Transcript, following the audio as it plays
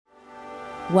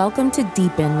Welcome to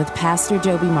Deepen with Pastor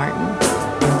Joby Martin.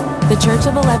 The Church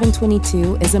of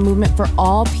 1122 is a movement for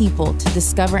all people to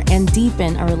discover and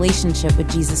deepen a relationship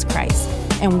with Jesus Christ.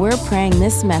 And we're praying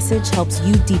this message helps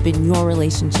you deepen your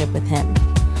relationship with Him.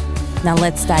 Now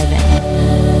let's dive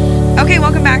in. Okay,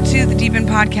 welcome back to the Deepen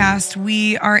podcast.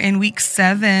 We are in week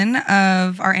 7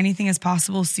 of our Anything is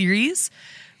Possible series,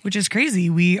 which is crazy.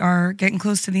 We are getting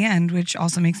close to the end, which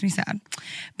also makes me sad.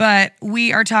 But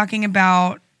we are talking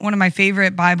about one of my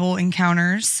favorite Bible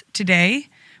encounters today,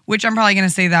 which I'm probably going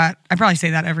to say that. I probably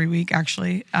say that every week,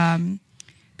 actually,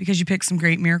 because you pick some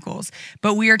great miracles.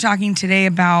 But we are talking today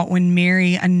about when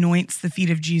Mary anoints the feet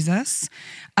of Jesus.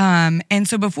 And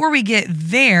so before we get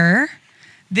there,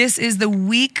 this is the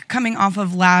week coming off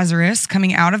of Lazarus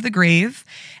coming out of the grave.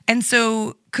 And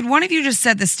so could one of you just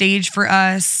set the stage for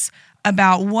us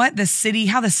about what the city,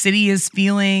 how the city is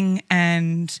feeling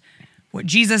and what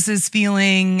Jesus is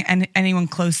feeling and anyone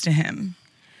close to him?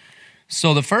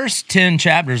 So the first 10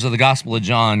 chapters of the Gospel of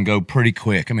John go pretty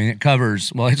quick. I mean, it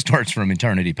covers, well, it starts from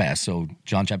eternity past. So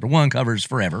John chapter 1 covers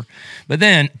forever. But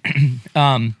then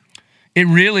it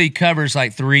really covers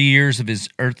like 3 years of his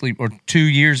earthly, or 2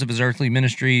 years of his earthly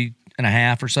ministry and a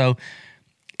half or so.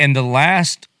 And the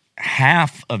last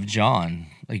half of John,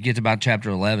 like you get to about chapter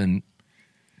 11,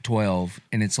 12,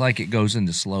 and it's like it goes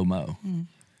into slow-mo.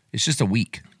 It's just a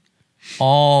week.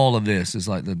 All of this is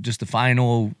like just the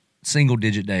final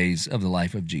single-digit days of the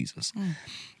life of Jesus.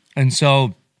 And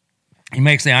so he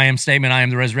makes the I am statement, I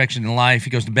am the resurrection and life. He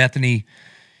goes to Bethany,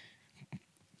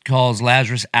 calls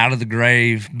Lazarus out of the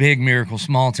grave, big miracle,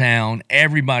 small town,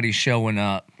 everybody's showing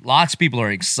up. Lots of people are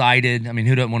excited. I mean,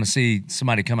 who doesn't want to see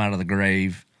somebody come out of the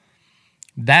grave?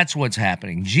 That's what's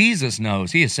happening. Jesus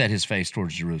knows. He has set his face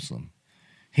towards Jerusalem.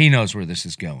 He knows where this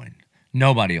is going.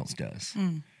 Nobody else does.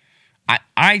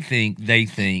 I think they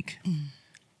think,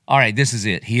 all right, this is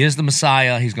it. He is the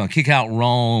Messiah. He's going to kick out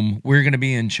Rome. We're going to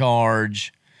be in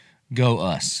charge. Go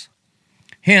us.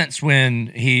 Hence, when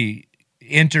he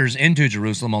enters into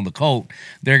Jerusalem on the colt,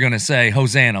 they're going to say,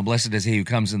 Hosanna, blessed is he who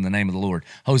comes in the name of the Lord.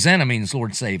 Hosanna means,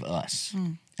 Lord, save us.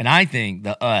 And I think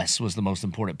the us was the most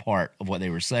important part of what they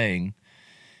were saying,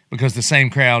 because the same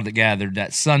crowd that gathered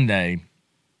that Sunday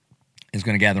is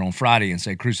going to gather on Friday and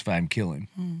say, crucify him, kill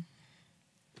him.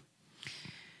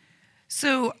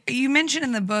 So you mentioned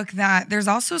in the book that there's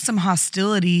also some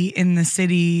hostility in the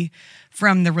city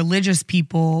from the religious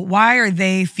people. Why are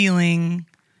they feeling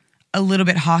a little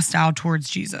bit hostile towards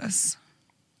Jesus?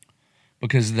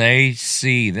 Because they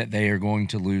see that they are going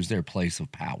to lose their place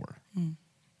of power.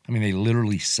 I mean, they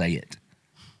literally say it,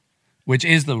 which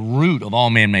is the root of all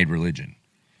man-made religion.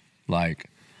 Like,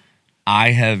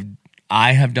 I have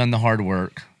done the hard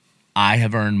work. I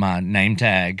have earned my name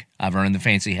tag. I've earned the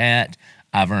fancy hat.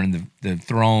 I've earned the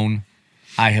throne.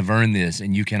 I have earned this,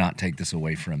 and you cannot take this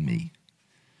away from me.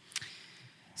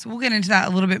 So we'll get into that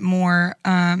a little bit more.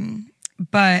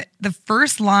 But the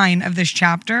first line of this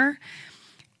chapter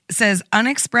says,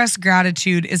 unexpressed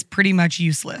gratitude is pretty much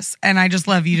useless. And I just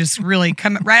love you just really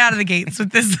come right out of the gates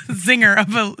with this zinger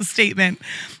of a statement.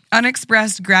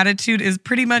 Unexpressed gratitude is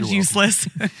pretty much useless.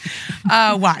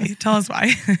 Why? Tell us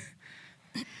why.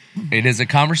 It is a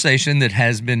conversation that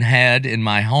has been had in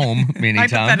my home many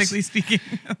times. Hypothetically speaking.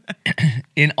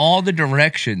 In all the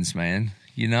directions, man.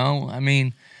 You know, I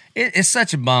mean, it's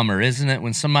such a bummer, isn't it,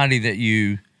 when somebody that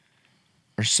you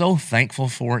are so thankful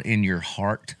for in your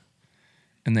heart,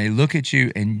 and they look at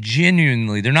you and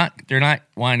genuinely, they're not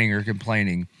whining or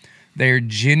complaining. They're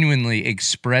genuinely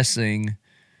expressing,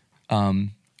 do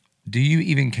you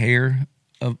even care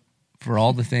for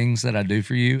all the things that I do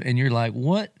for you? And you're like,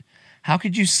 what? How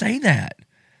could you say that?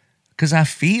 Because I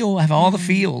have all the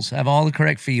feels, I have all the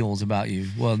correct feels about you.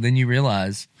 Well, then you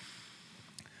realize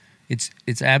it's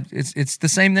the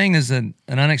same thing as an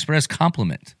unexpressed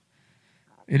compliment.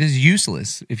 It is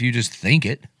useless if you just think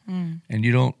it and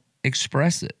you don't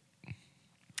express it.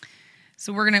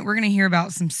 So we're gonna hear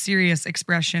about some serious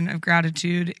expression of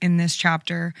gratitude in this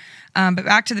chapter. But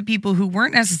back to the people who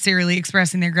weren't necessarily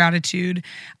expressing their gratitude.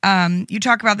 You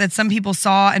talk about that some people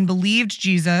saw and believed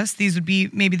Jesus. These would be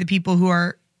maybe the people who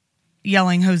are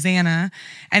yelling Hosanna,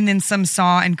 and then some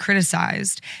saw and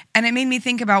criticized. And it made me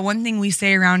think about one thing we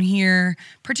say around here,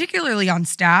 particularly on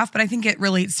staff, but I think it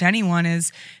relates to anyone,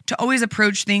 is to always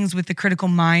approach things with a critical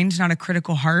mind, not a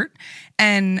critical heart.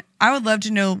 And I would love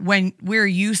to know where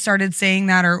you started saying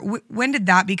that, or when did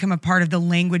that become a part of the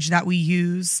language that we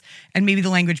use, and maybe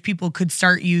the language people could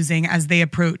start using as they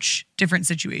approach different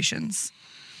situations.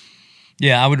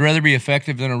 Yeah, I would rather be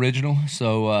effective than original.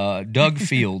 So Doug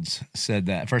Fields said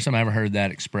that. First time I ever heard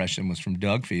that expression was from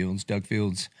Doug Fields. Doug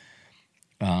Fields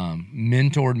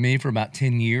mentored me for about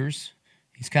 10 years.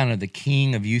 He's kind of the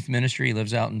king of youth ministry. He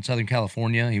lives out in Southern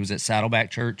California. He was at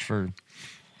Saddleback Church for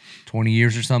 20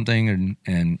 years or something,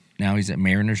 and now he's at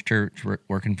Mariners Church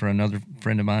working for another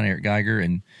friend of mine, Eric Geiger,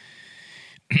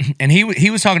 and he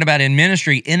was talking about in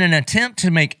ministry, in an attempt to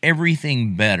make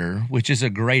everything better, which is a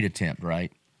great attempt,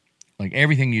 right? Like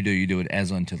everything you do it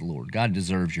as unto the Lord. God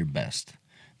deserves your best.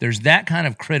 There's that kind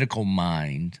of critical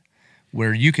mind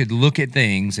where you could look at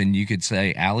things and you could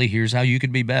say, Allie, here's how you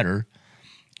could be better.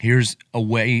 Here's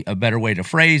a better way to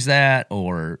phrase that,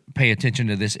 or pay attention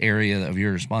to this area of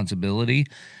your responsibility.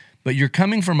 But you're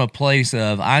coming from a place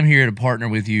of, I'm here to partner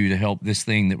with you to help this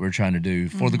thing that we're trying to do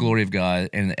for the glory of God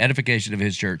and the edification of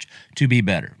his church to be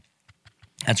better.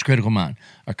 That's critical mind.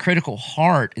 A critical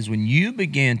heart is when you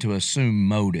begin to assume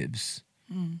motives.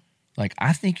 Like,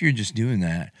 I think you're just doing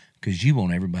that because you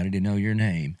want everybody to know your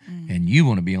name and you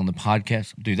want to be on the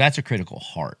podcast. Dude, that's a critical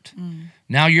heart.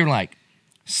 Now you're like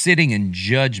sitting in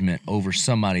judgment over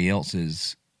somebody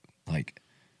else's like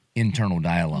internal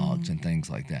dialogues and things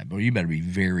like that. But you better be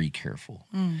very careful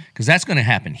because that's going to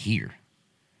happen here.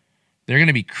 They're going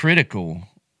to be critical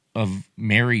of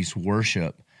Mary's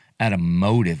worship at a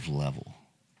motive level.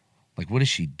 Like, what is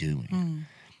she doing?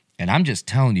 And I'm just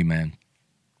telling you, man,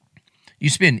 you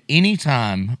spend any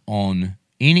time on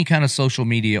any kind of social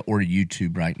media or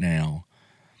YouTube right now,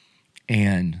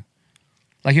 and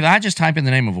like if I just type in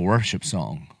the name of a worship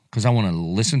song because I want to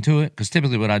listen to it, because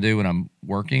typically what I do when I'm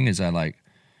working is I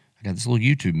got this little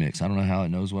YouTube mix. I don't know how it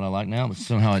knows what I like now, but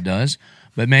somehow it does.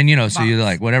 But man, so you're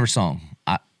like, whatever song.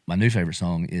 My new favorite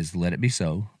song is Let It Be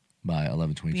So by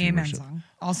 1122 The Amen Worship. song.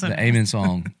 Also the Amen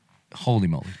song, holy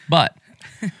moly. But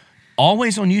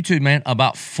always on YouTube, man,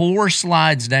 about 4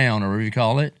 slides down, or whatever you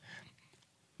call it,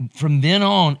 from then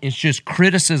on, it's just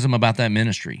criticism about that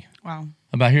ministry. Wow.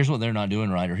 About here's what they're not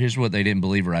doing right, or here's what they didn't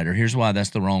believe right, or here's why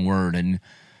that's the wrong word. And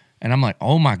I'm like,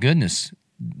 oh my goodness.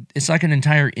 It's like an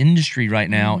entire industry right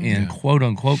now in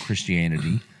quote-unquote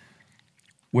Christianity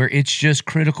where it's just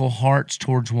critical hearts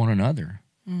towards one another.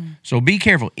 So be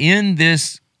careful. In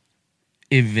this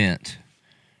event,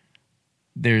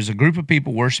 there's a group of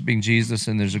people worshiping Jesus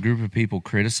and there's a group of people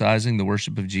criticizing the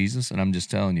worship of Jesus. And I'm just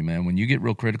telling you, man, when you get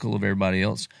real critical of everybody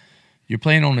else, you're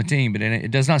playing on a team, but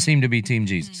it does not seem to be Team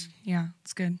Jesus. Yeah,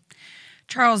 it's good.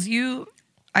 Charles,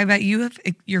 I bet you have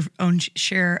your own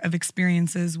share of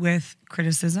experiences with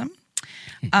criticism.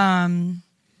 How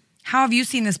have you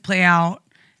seen this play out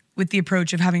with the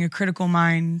approach of having a critical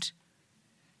mind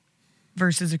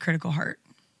versus a critical heart?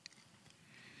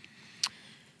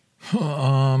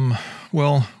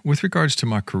 Well, with regards to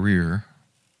my career,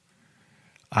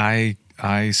 I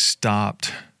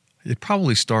stopped. It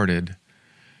probably started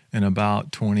in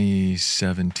about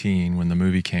 2017 when the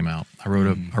movie came out. I wrote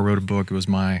a book. It was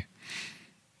my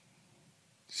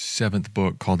 7th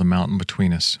book called The Mountain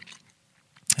Between Us.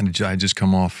 And I just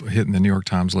come off hitting the New York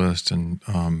Times list and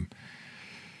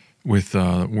with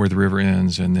Where the River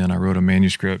Ends, and then I wrote a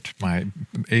manuscript. My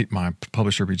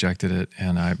publisher rejected it,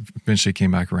 and I eventually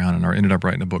came back around and I ended up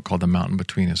writing a book called The Mountain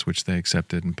Between Us, which they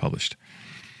accepted and published.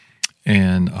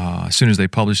 And as soon as they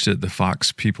published it, the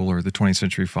Fox people, or the 20th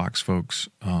Century Fox folks,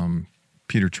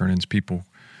 Peter Chernan's people,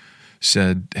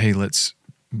 said, hey, let's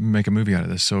make a movie out of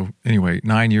this. So anyway,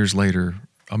 9 years later,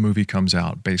 a movie comes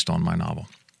out based on my novel,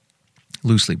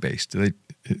 loosely based. They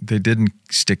didn't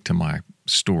stick to my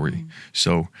story.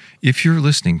 So if you're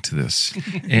listening to this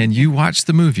and you watch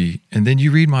the movie and then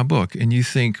you read my book and you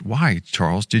think, why,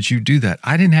 Charles, did you do that?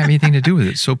 I didn't have anything to do with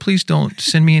it. So please don't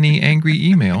send me any angry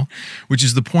email, which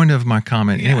is the point of my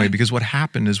comment anyway, because what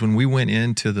happened is when we went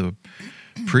into the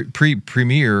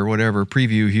premiere or whatever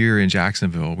preview here in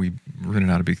Jacksonville, we rented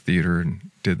out a big theater and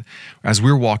as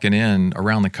we're walking in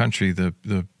around the country, the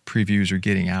previews are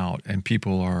getting out and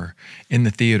people are in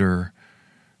the theater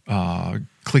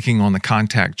clicking on the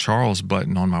Contact Charles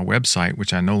button on my website,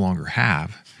 which I no longer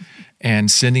have, and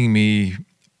sending me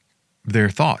their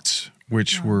thoughts,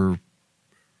 which were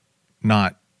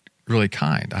not really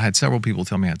kind. I had several people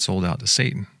tell me I'd sold out to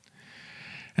Satan.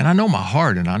 And I know my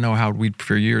heart, and I know how we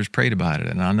for years prayed about it,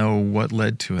 and I know what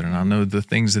led to it, and I know the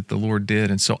things that the Lord did.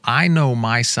 And so I know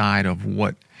my side of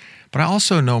what, but I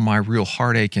also know my real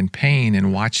heartache and pain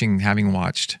in having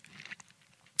watched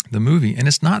the movie. And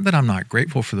it's not that I'm not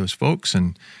grateful for those folks,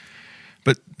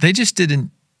 but they just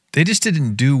didn't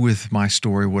do with my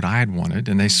story what I had wanted,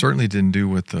 and they certainly didn't do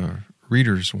what the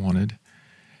readers wanted.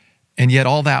 And yet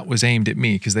all that was aimed at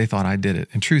me because they thought I did it.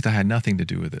 In truth, I had nothing to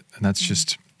do with it. And that's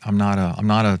just, I'm not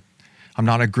a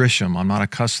Grisham. I'm not a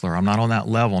Cussler. I'm not on that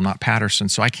level. I'm not Patterson.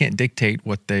 So I can't dictate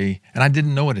and I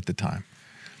didn't know it at the time.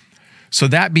 So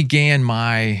that began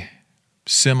my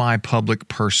semi-public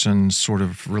person sort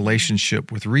of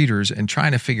relationship with readers and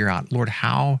trying to figure out, Lord,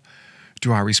 how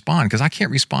do I respond? Because I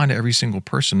can't respond to every single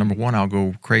person. Number one, I'll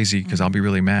go crazy because I'll be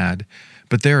really mad.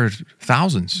 But there are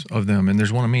thousands of them, and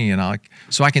there's one of me.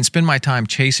 So I can spend my time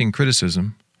chasing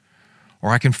criticism,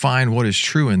 or I can find what is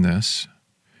true in this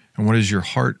and what is your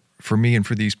heart for me and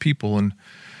for these people. And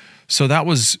so that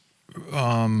was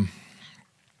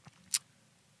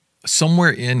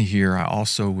somewhere in here. I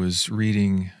also was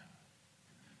reading,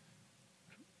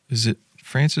 is it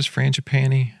Francis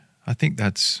Frangipani? I think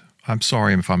I'm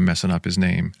sorry if I'm messing up his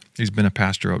name. He's been a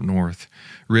pastor up north,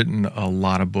 written a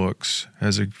lot of books.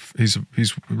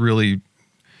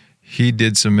 He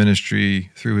did some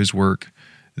ministry through his work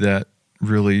that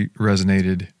really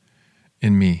resonated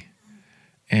in me.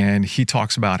 And he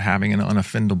talks about having an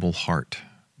unoffendable heart.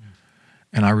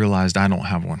 And I realized I don't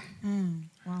have one.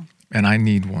 Wow. And I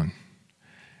need one.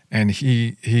 And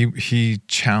he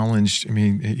challenged,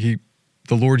 the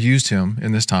Lord used him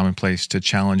in this time and place to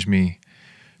challenge me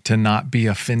to not be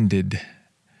offended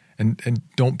and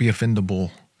don't be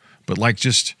offendable, but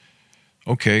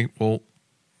okay, well,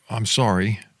 I'm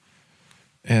sorry.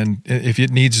 And if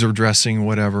it needs addressing,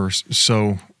 whatever.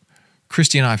 So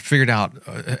Christy and I figured out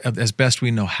as best we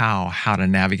know how to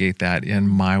navigate that in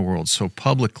my world. So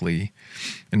publicly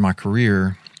in my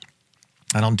career,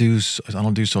 I don't do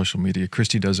social media.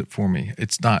 Christy does it for me.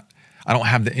 I don't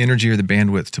have the energy or the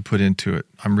bandwidth to put into it.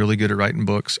 I'm really good at writing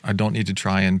books. I don't need to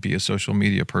try and be a social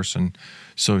media person,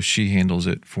 so she handles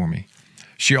it for me.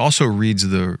 She also reads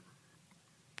the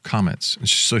comments,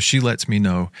 so she lets me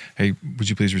know, hey, would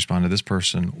you please respond to this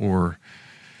person?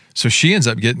 So she ends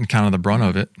up getting kind of the brunt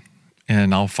of it,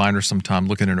 and I'll find her sometime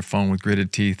looking at her phone with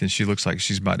gritted teeth, and she looks like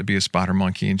she's about to be a spider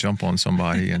monkey and jump on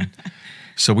somebody. And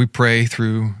so we pray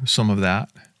through some of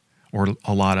that, or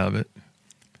a lot of it.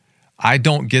 I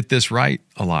don't get this right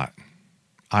a lot.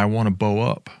 I want to bow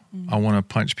up. I want to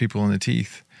punch people in the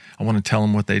teeth. I want to tell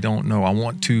them what they don't know. I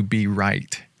want to be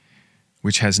right,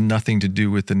 which has nothing to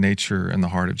do with the nature and the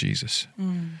heart of Jesus.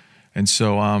 And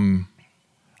so I'm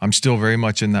still very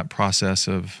much in that process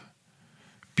of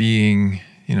being,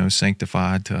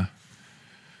 sanctified to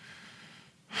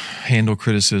handle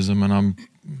criticism. And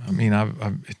I've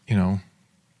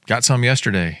got some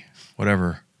yesterday,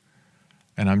 whatever.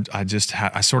 And I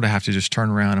sort of have to just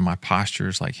turn around, and my posture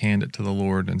is like hand it to the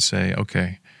Lord and say,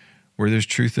 okay, where there's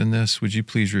truth in this, would you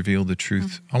please reveal the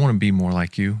truth? I want to be more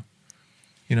like you,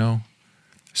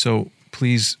 So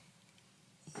please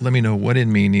let me know what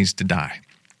in me needs to die.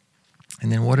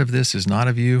 And then what if this is not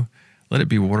of you? Let it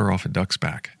be water off a duck's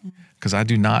back, because I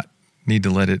do not need to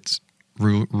let it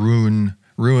ruin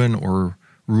or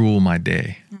rule my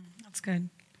day. That's good.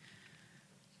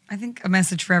 I think a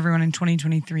message for everyone in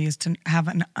 2023 is to have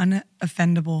an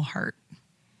unoffendable heart.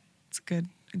 It's a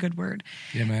good word.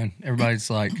 Yeah, man. Everybody's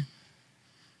like,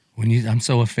 I'm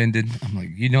so offended. I'm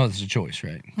like, it's a choice,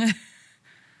 right?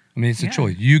 It's a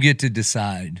choice. You get to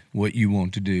decide what you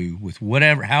want to do with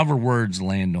however words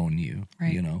land on you,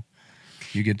 right.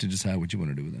 You get to decide what you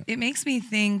want to do with that. It makes me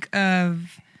think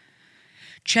of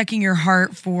checking your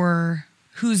heart for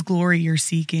whose glory you're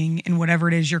seeking in whatever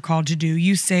it is you're called to do.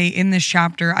 You say in this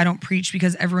chapter, I don't preach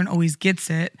because everyone always gets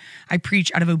it. I preach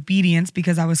out of obedience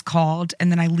because I was called, and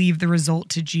then I leave the result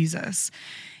to Jesus.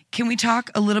 Can we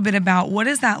talk a little bit about what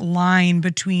is that line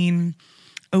between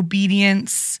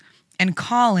obedience and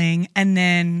calling and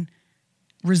then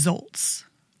results?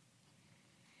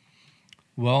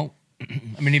 Well,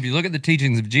 if you look at the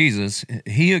teachings of Jesus,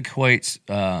 he equates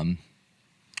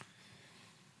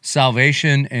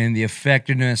salvation and the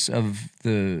effectiveness of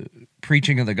the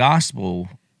preaching of the gospel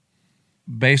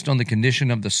based on the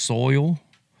condition of the soil,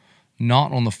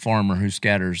 not on the farmer who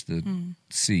scatters the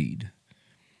seed.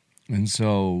 And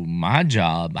so my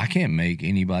job, I can't make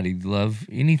anybody love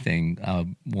anything I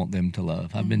want them to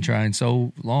love. I've been trying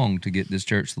so long to get this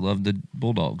church to love the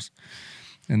Bulldogs,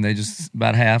 and they just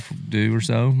about half do or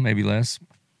so, maybe less.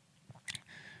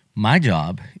 My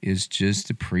job is just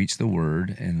to preach the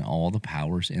word and all the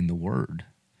powers in the word.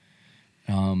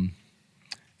 And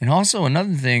also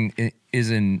another thing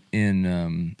is in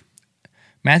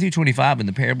Matthew 25, in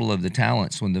the parable of the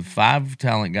talents, when the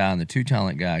 5-talent guy and the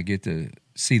 2-talent guy get to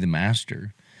see the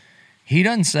master, he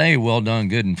doesn't say, well done,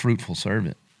 good and fruitful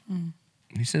servant.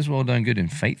 He says, well done, good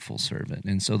and faithful servant.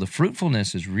 And so the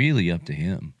fruitfulness is really up to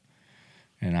him.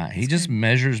 And he just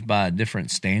measures by a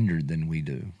different standard than we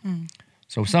do.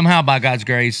 So somehow, by God's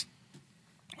grace,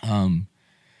 I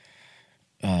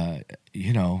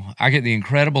get the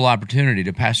incredible opportunity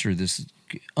to pastor this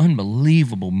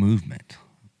unbelievable movement.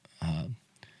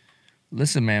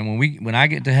 Listen, man, when I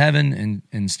get to heaven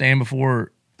and stand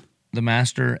before the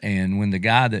master, and when the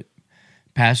guy that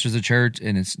pastors the church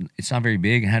and it's not very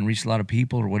big and hadn't reached a lot of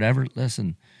people or whatever,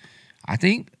 listen, I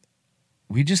think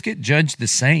we just get judged the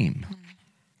same.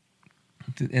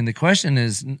 And the question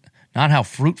is not how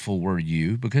fruitful were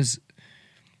you, because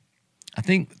I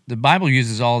think the Bible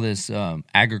uses all this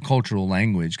agricultural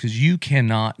language because you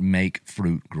cannot make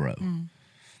fruit grow.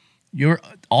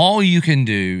 All you can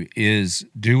do is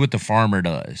do what the farmer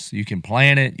does. You can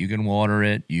plant it, you can water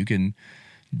it, you can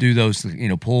do those,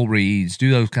 pull weeds,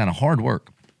 do those kind of hard work.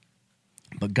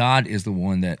 But God is the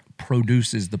one that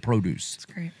produces the produce. That's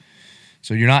great.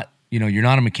 So you're not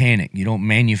a mechanic. You don't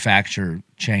manufacture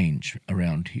change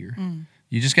around here.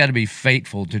 You just got to be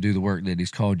faithful to do the work that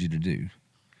He's called you to do.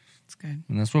 That's good.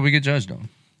 And that's what we get judged on.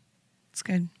 That's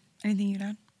good. Anything you'd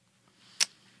add?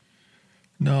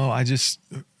 No, I just,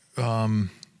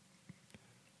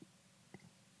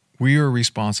 we are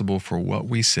responsible for what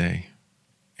we say,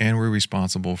 and we're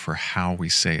responsible for how we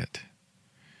say it.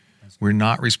 We're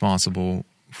not responsible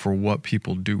for what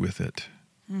people do with it.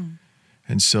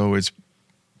 And so it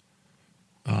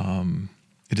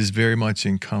is very much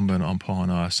incumbent upon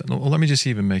us. Well, let me just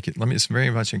even make it, it's very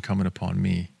much incumbent upon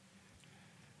me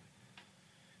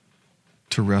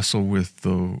to wrestle with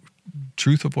the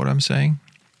truth of what I'm saying,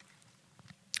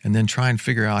 and then try and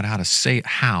figure out how to say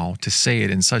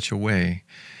it in such a way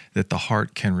that the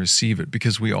heart can receive it.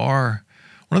 Because one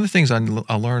of the things I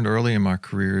learned early in my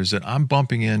career is that I'm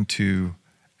bumping into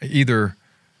either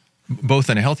both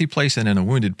in a healthy place and in a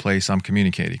wounded place. I'm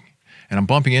communicating, and I'm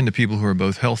bumping into people who are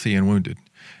both healthy and wounded.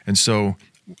 And so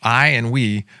I and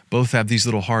we both have these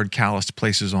little hard, calloused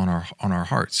places on our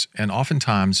hearts. And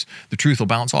oftentimes the truth will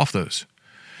bounce off those.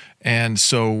 And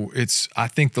so I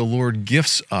think the Lord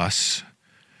gifts us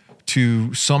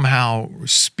to somehow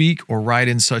speak or write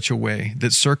in such a way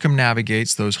that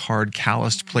circumnavigates those hard,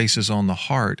 calloused places on the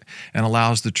heart and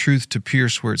allows the truth to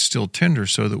pierce where it's still tender,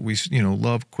 so that we,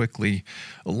 love quickly,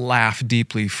 laugh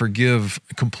deeply, forgive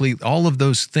completely, all of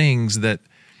those things that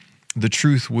the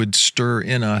truth would stir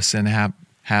in us and have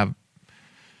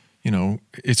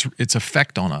its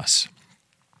effect on us.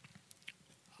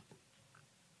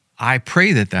 I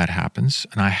pray that happens,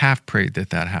 and I have prayed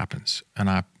that happens, and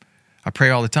I pray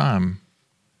all the time.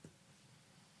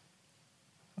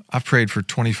 I've prayed for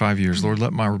 25 years, Lord,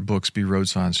 let my books be road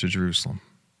signs to Jerusalem.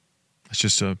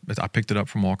 I picked it up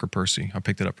from Walker Percy. I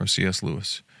picked it up from C.S.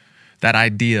 Lewis. That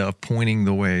idea of pointing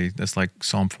the way, that's like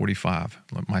Psalm 45.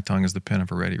 My tongue is the pen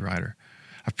of a ready writer.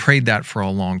 I've prayed that for a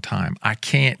long time. I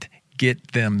can't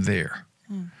get them there.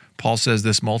 Paul says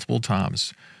this multiple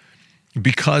times.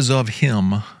 Because of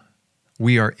Him,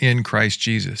 we are in Christ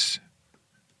Jesus.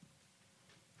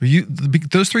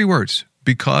 Those three words,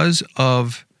 because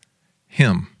of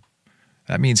Him,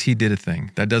 that means He did a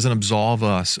thing. That doesn't absolve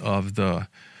us of the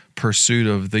pursuit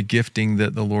of the gifting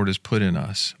that the Lord has put in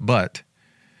us, but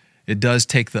it does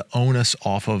take the onus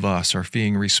off of us, or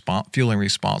feeling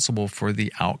responsible for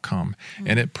the outcome,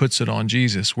 and it puts it on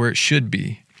Jesus where it should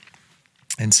be.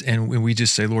 And we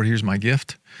just say, Lord, here's my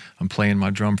gift. I'm playing my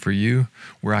drum for You.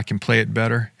 Where I can play it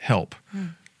better, help.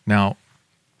 Now,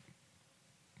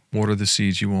 water the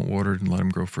seeds you want watered and let them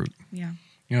grow fruit. Yeah.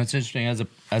 It's interesting.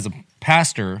 As a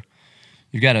pastor,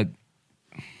 you've got a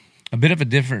bit of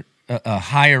a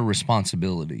higher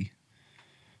responsibility.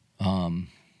 Because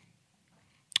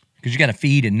you got to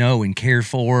feed and know and care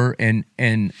for. And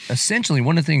essentially,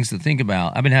 one of the things to think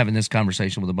about, I've been having this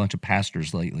conversation with a bunch of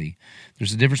pastors lately.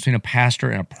 There's a difference between a pastor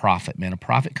and a prophet, man. A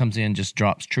prophet comes in, just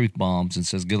drops truth bombs and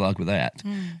says, good luck with that.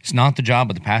 It's not the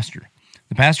job of the pastor.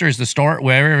 The pastor is to start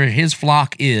wherever his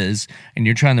flock is, and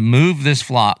you're trying to move this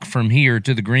flock from here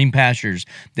to the green pastures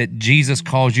that Jesus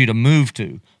calls you to move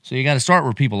to. So you got to start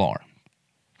where people are.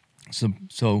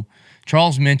 So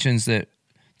Charles mentions that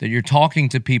you're talking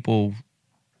to people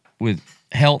with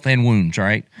health and wounds,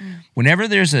 right? Whenever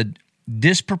there's a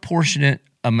disproportionate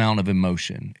amount of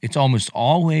emotion, it's almost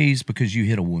always because you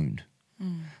hit a wound.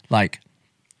 Like,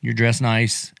 you're dressed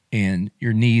nice and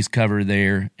your knees cover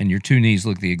there and your two knees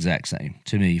look the exact same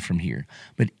to me from here.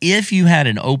 But if you had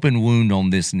an open wound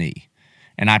on this knee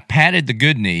and I patted the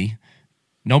good knee,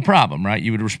 no problem, right?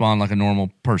 You would respond like a normal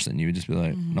person. You would just be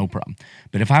like, no problem.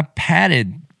 But if I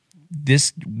patted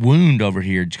this wound over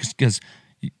here just because,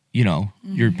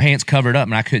 your pants covered up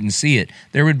and I couldn't see it,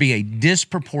 there would be a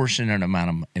disproportionate amount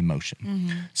of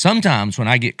emotion. Sometimes when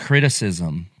I get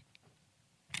criticism,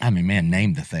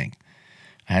 name the thing.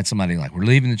 I had somebody like, we're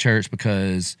leaving the church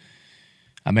because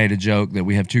I made a joke that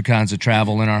we have two kinds of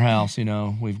travel in our house.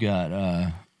 We've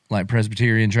got like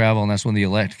Presbyterian travel, and that's when the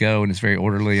elect go, and it's very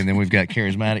orderly. And then we've got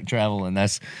charismatic travel, and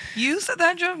that's You said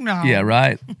that joke? No. yeah,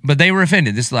 right. But they were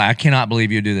offended. This is like, I cannot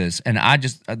believe you do this, and I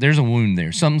just there's a wound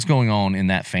there. Something's going on in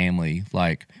that family.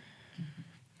 Like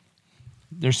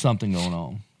there's something going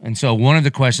on. And so one of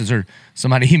the questions, or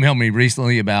somebody emailed me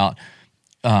recently about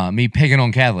me picking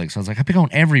on Catholics. I was like, I pick on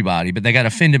everybody, but they got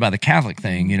offended by the Catholic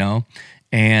thing,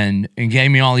 and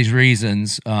gave me all these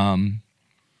reasons,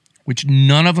 which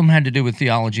none of them had to do with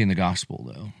theology and the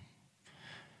gospel, though.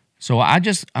 So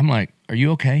I'm like, are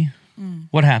you okay?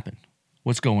 What happened?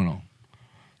 What's going on?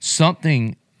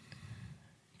 Something,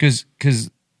 because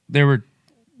there were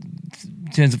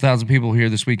tens of thousands of people here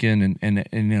this weekend, and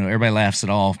everybody laughs it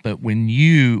off. But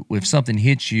if something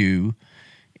hits you,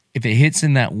 if it hits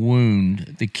in that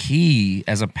wound, the key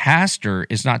as a pastor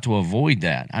is not to avoid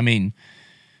that. I mean,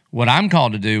 what I'm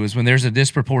called to do is when there's a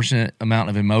disproportionate amount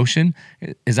of emotion,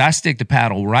 is I stick the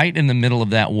paddle right in the middle of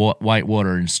that white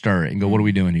water and stir it and go, what are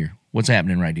we doing here? What's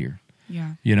happening right here?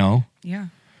 Yeah. Yeah.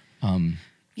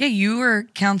 Yeah, you were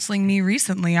counseling me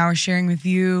recently. I was sharing with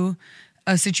you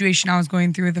a situation I was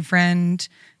going through with a friend,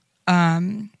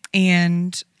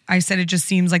 and I said it just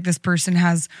seems like this person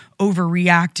has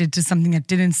overreacted to something that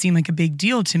didn't seem like a big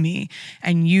deal to me.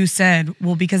 And you said,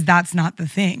 well, because that's not the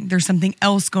thing. There's something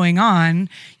else going on.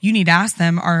 You need to ask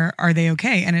them, are they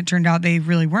okay? And it turned out they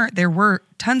really weren't. There were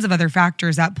tons of other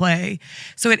factors at play.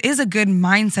 So it is a good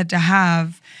mindset to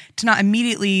have, to not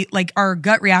immediately, like our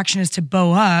gut reaction is to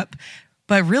bow up,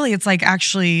 but really it's like,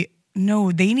 actually,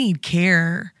 no, they need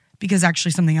care. Because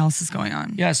actually something else is going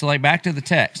on. Yeah, so like back to the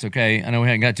text, okay? I know we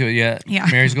haven't got to it yet. Yeah.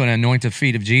 Mary's going to anoint the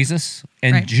feet of Jesus.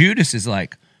 And Right. Judas is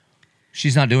like,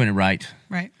 she's not doing it right.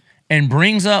 Right. And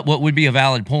brings up what would be a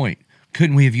valid point.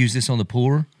 Couldn't we have used this on the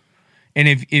poor? And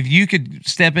if you could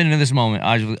step into this moment,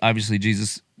 obviously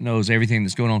Jesus knows everything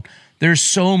that's going on. There's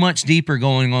so much deeper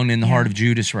going on in the heart of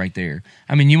Judas right there.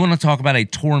 I mean, you want to talk about a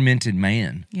tormented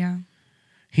man. Yeah.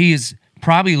 He is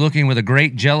probably looking with a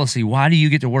great jealousy. Why do you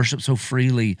get to worship so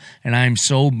freely and I'm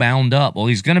so bound up? Well,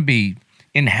 he's going to be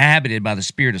inhabited by the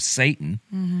spirit of Satan.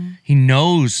 Mm-hmm. He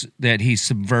knows that he's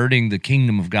subverting the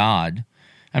kingdom of God.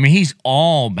 I mean, he's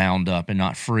all bound up and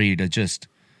not free to just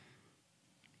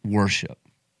worship.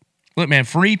 Look, man,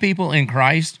 free people in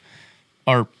Christ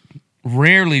are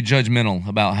rarely judgmental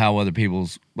about how other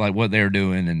people's, like what they're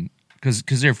doing, and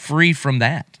because they're free from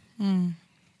that.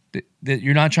 That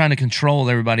you're not trying to control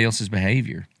everybody else's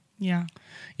behavior. Yeah.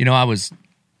 I was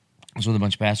with a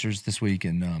bunch of pastors this week,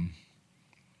 and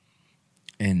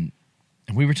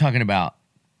we were talking about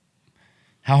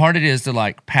how hard it is to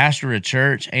like pastor a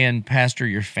church and pastor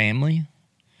your family.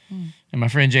 And my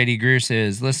friend J.D. Greer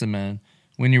says, listen, man,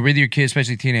 when you're with your kids,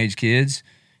 especially teenage kids,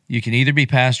 you can either be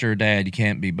pastor or dad. You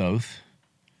can't be both.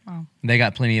 Wow. They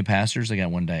got plenty of pastors. They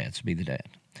got one dad, so be the dad.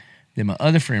 Then my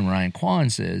other friend, Ryan Kwan,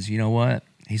 says, you know what?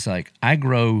 He's like, I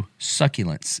grow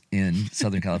succulents in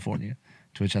Southern California,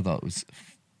 to which I thought was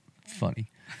funny.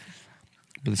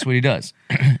 But that's what he does.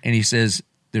 And he says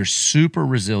they're super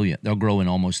resilient. They'll grow in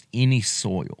almost any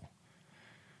soil.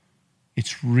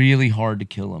 It's really hard to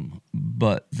kill them.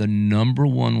 But the number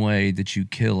one way that you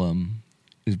kill them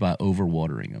is by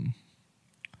overwatering them.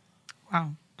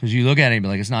 Wow. Because you look at it and be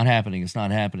like, it's not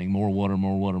happening, more water,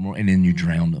 and then you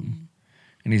drown them.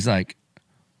 And he's like,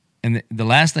 and the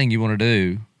last thing you want to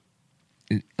do,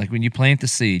 is, like when you plant the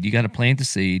seed, you got to plant the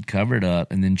seed, cover it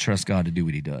up, and then trust God to do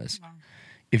what he does. Wow.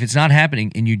 If it's not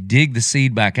happening and you dig the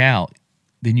seed back out,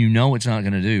 then you know it's not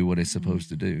going to do what it's supposed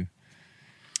to do.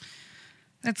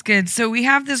 That's good. So we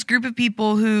have this group of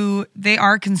people who they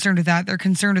are concerned with that. They're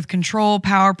concerned with control,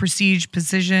 power, prestige,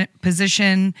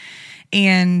 position,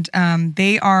 and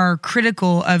they are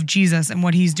critical of Jesus and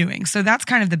what he's doing. So that's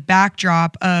kind of the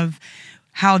backdrop of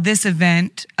how this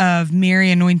event of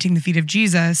Mary anointing the feet of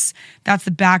Jesus, that's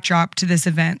the backdrop to this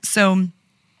event. So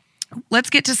let's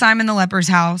get to Simon the leper's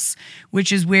house,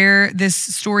 which is where this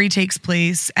story takes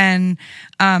place. And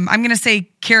I'm going to say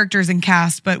characters and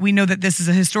cast, but we know that this is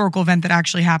a historical event that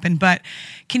actually happened. But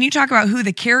can you talk about who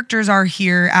the characters are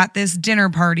here at this dinner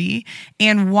party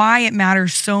and why it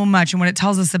matters so much and what it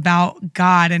tells us about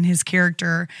God and his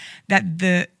character, that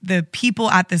the people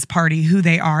at this party, who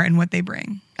they are and what they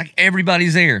bring? Like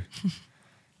everybody's there.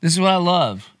 This is what I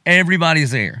love. Everybody's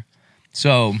there.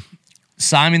 So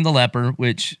Simon the leper,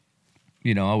 which,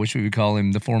 I wish we would call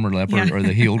him the former leper or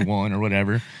the healed one or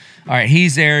whatever. All right,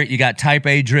 he's there. You got type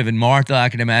A driven Martha. I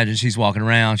can imagine she's walking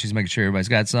around. She's making sure everybody's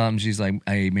got something. She's like,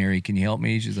 hey, Mary, can you help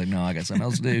me? She's like, no, I got something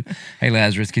else to do. Hey,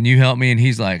 Lazarus, can you help me? And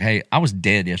he's like, hey, I was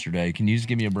dead yesterday. Can you just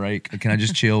give me a break? Can I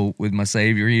just chill with my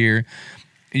Savior here?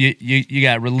 You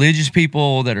got religious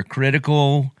people that are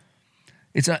critical.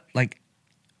 It's like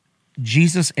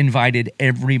Jesus invited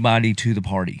everybody to the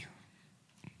party,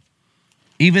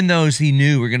 even those he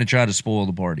knew were going to try to spoil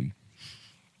the party.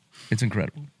 It's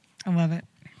incredible. I love it.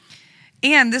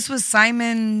 And this was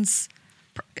Simon's,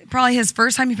 probably his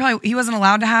first time. He wasn't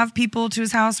allowed to have people to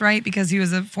his house, right? Because he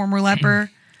was a former leper.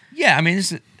 Yeah, I mean,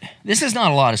 this is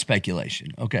not a lot of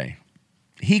speculation. Okay.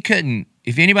 He couldn't,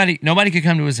 nobody could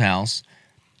come to his house.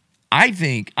 I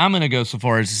think I'm going to go so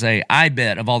far as to say, I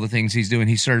bet of all the things he's doing,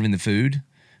 he's serving the food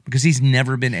because he's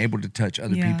never been able to touch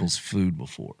other people's food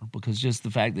before. Because just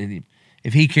the fact that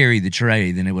if he carried the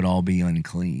tray, then it would all be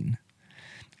unclean.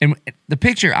 And the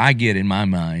picture I get in my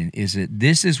mind is that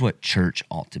this is what church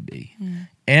ought to be. Mm.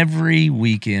 Every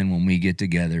weekend when we get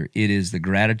together, it is the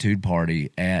gratitude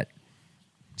party at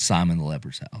Simon the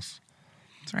leper's house.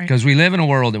 That's right. Because we live in a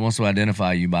world that wants to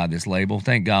identify you by this label.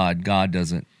 Thank God, God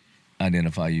doesn't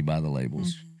identify you by the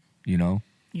labels, you know?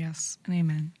 Yes, and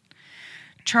amen.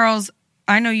 Charles,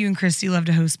 I know you and Christy love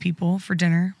to host people for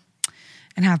dinner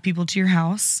and have people to your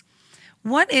house.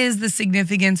 What is the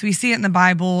significance? We see it in the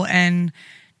Bible, and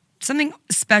something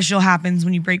special happens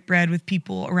when you break bread with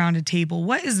people around a table.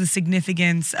 What is the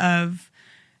significance of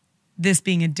this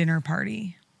being a dinner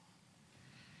party?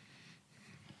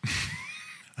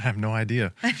 I have no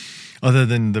idea. Other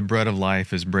than the bread of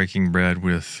life is breaking bread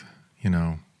with,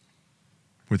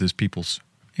 with his peoples.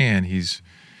 And he's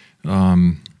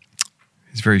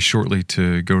very shortly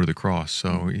to go to the cross.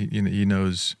 So he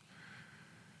knows.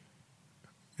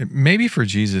 Maybe for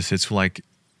Jesus, it's like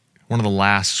one of the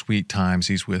last sweet times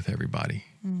he's with everybody.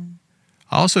 Mm.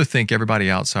 I also think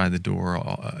everybody outside the door,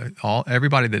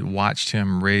 everybody that watched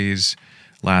him raise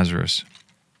Lazarus,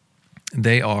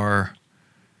 they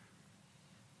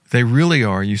really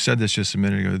are, you said this just a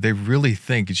minute ago, they really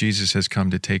think Jesus has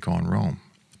come to take on Rome.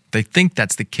 They think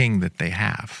that's the king that they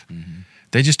have. Mm-hmm.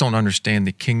 They just don't understand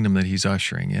the kingdom that he's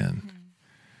ushering in. Mm-hmm.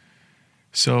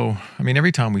 So, I mean,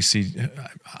 every time we see,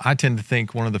 I tend to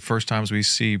think one of the first times we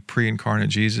see pre-incarnate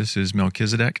Jesus is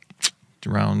Melchizedek,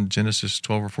 around Genesis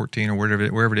 12 or 14 or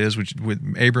wherever it is, which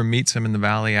Abram meets him in the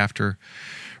valley after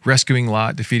rescuing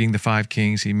Lot, defeating the 5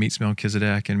 kings. He meets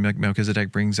Melchizedek, and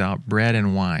Melchizedek brings out bread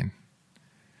and wine.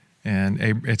 And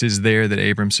it is there that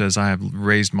Abram says, "I have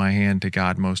raised my hand to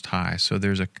God Most High." So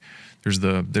there's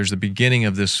the beginning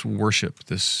of this worship,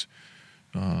 this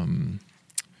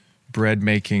bread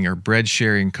making or bread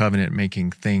sharing, covenant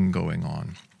making thing going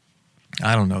on.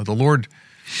 I don't know. The Lord,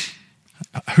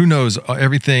 who knows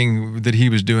everything that he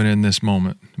was doing in this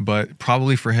moment, but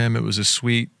probably for him it was a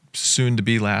sweet, soon to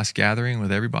be last gathering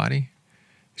with everybody.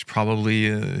 He's probably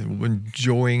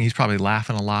enjoying, he's probably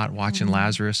laughing a lot, watching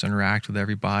Lazarus interact with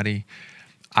everybody.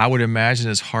 I would imagine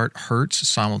his heart hurts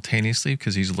simultaneously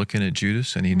because he's looking at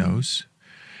Judas and he knows.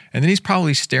 And then he's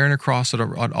probably staring across at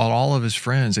all of his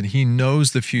friends, and he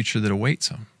knows the future that awaits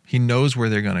him. He knows where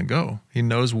they're going to go. He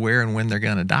knows where and when they're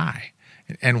going to die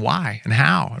and why and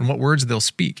how and what words they'll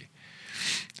speak.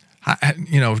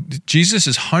 Jesus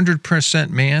is 100%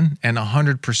 man and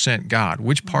 100% God.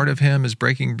 Which part of him is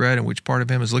breaking bread and which part of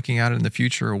him is looking out in the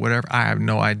future or whatever, I have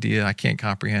no idea. I can't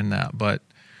comprehend that. But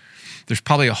there's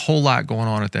probably a whole lot going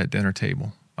on at that dinner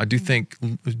table. I do think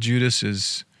Judas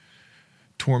is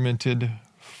tormented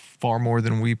far more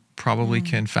than we probably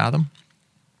can fathom.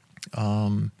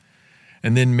 And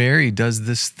then Mary does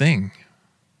this thing.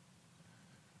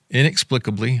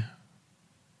 Inexplicably,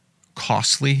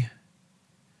 costly,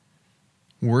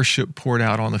 worship poured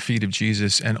out on the feet of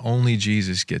Jesus, and only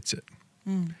Jesus gets it.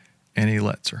 And he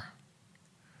lets her.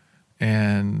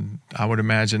 And I would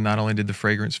imagine not only did the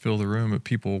fragrance fill the room, but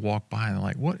people walk by and they're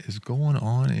like, what is going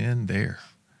on in there?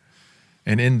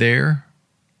 And in there,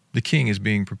 the king is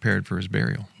being prepared for his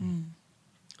burial.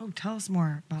 Oh, tell us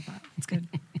more about that. That's good.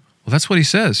 Well, that's what he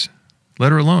says.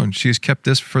 Let her alone. She has kept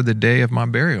this for the day of my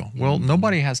burial. Well,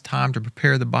 nobody has time to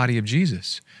prepare the body of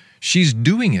Jesus. She's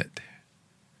doing it.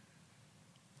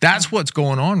 That's what's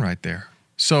going on right there.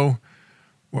 So,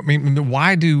 I mean,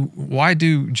 why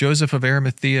do Joseph of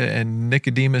Arimathea and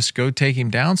Nicodemus go take him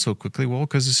down so quickly? Well,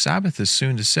 because the Sabbath is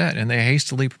soon to set, and they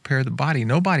hastily prepare the body.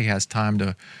 Nobody has time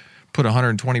to put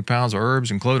 120 pounds of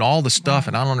herbs and clothes, all the stuff,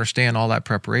 and I don't understand all that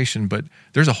preparation, but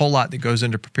there's a whole lot that goes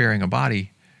into preparing a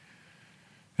body.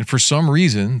 And for some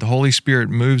reason, the Holy Spirit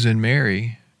moves in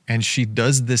Mary, and she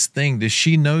does this thing. Does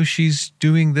she know she's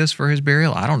doing this for his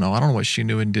burial? I don't know. I don't know what she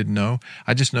knew and didn't know.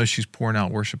 I just know she's pouring out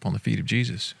worship on the feet of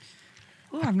Jesus.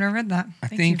 Oh, I've never read that. I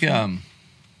think your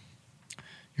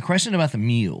question about the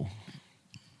meal,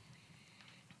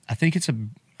 I think it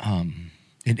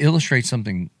illustrates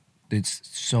something that's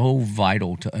so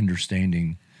vital to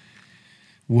understanding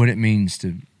what it means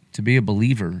to be a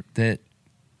believer, that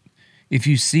If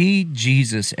you see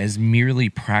Jesus as merely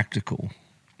practical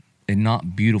and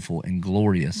not beautiful and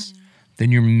glorious,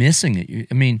 then you're missing it.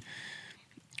 I mean,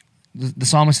 the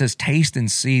psalmist says, taste and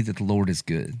see that the Lord is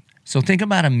good. So think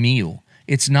about a meal.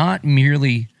 It's not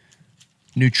merely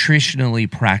nutritionally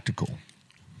practical,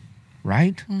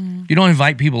 right? You don't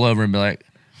invite people over and be like,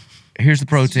 here's the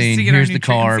protein, here's the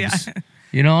carbs. Yeah.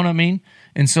 You know what I mean?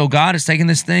 And so God has taken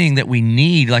this thing that we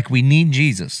need, like we need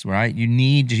Jesus, right? You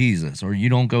need Jesus or you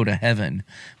don't go to heaven.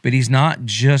 But he's not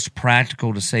just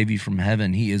practical to save you from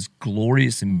heaven. He is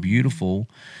glorious and beautiful.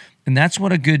 And that's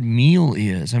what a good meal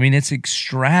is. I mean, it's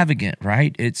extravagant,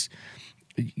 right?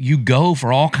 You go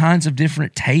for all kinds of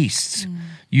different tastes.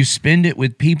 You spend it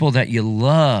with people that you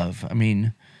love. I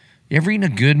mean, you ever eaten a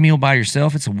good meal by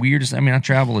yourself? It's the weirdest. I mean, I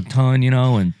travel a ton,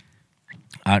 and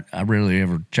I rarely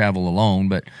ever travel alone,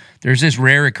 but there's this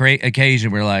rare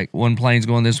occasion where like one plane's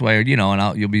going this way, or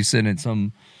and you'll be sitting at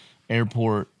some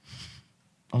airport.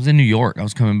 I was in New York. I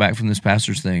was coming back from this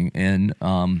pastor's thing, and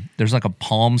there's like a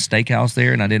Palm Steakhouse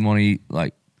there, and I didn't want to eat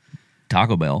like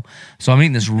Taco Bell, so I'm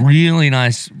eating this really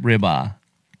nice ribeye.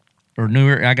 Or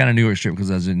Newark. I got a Newark strip because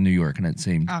I was in New York, and it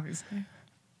seemed Obviously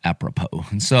apropos.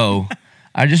 And so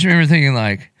I just remember thinking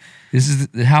like, this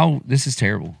is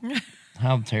terrible.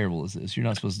 How terrible is this? You're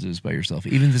not supposed to do this by yourself.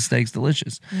 Even the steak's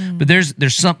delicious. But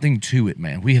there's something to it,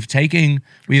 man. We have taken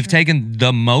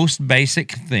the most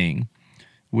basic thing,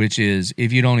 which is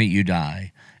if you don't eat, you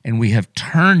die. And we have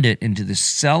turned it into this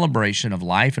celebration of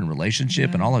life and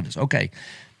relationship and all of this. Okay,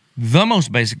 the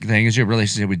most basic thing is your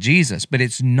relationship with Jesus. But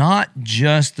it's not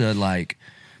just the like,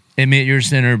 admit you're a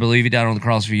sinner, believe he died on the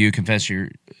cross for you, confess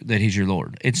that he's your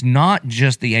Lord. It's not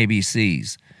just the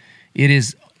ABCs. It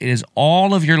is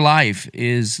all of your life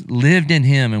is lived in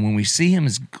him. And when we see him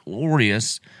as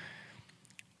glorious,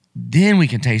 then we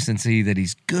can taste and see that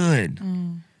he's good.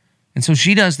 And so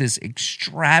she does this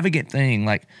extravagant thing.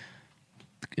 Like,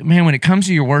 man, when it comes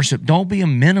to your worship, don't be a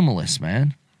minimalist,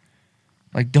 man.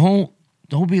 Like, don't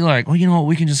be like, well, you know what,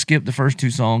 we can just skip the first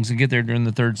two songs and get there during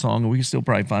the third song, and we can still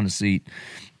probably find a seat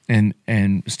and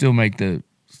still make the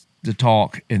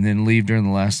talk and then leave during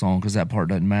the last song because that part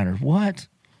doesn't matter. What?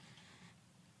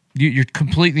 You're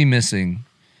completely missing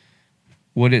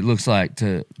what it looks like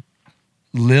to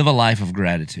live a life of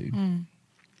gratitude.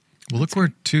 Well,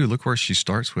 look where she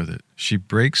starts with it. She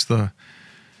breaks the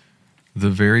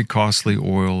very costly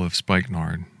oil of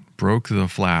spikenard, broke the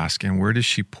flask, and where does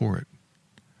she pour it?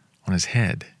 On his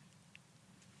head.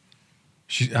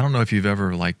 I don't know if you've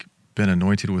ever like been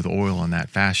anointed with oil in that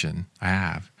fashion. I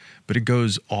have, but it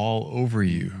goes all over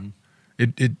you.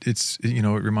 It's it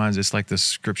reminds us like the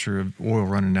scripture of oil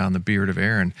running down the beard of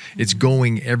Aaron. It's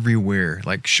going everywhere,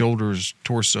 like shoulders,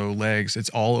 torso, legs. It's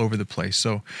all over the place.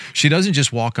 So she doesn't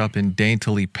just walk up and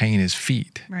daintily paint his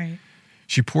feet. Right.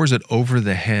 She pours it over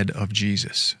the head of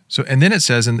Jesus. So, and then it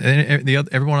says, and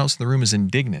everyone else in the room is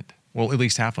indignant. Well, at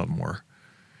least half of them were.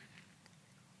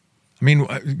 I mean,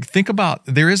 think about,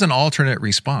 there is an alternate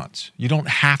response. You don't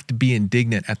have to be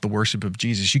indignant at the worship of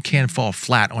Jesus. You can fall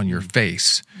flat on your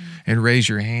face and raise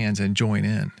your hands and join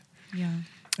in. Yeah.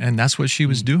 And that's what she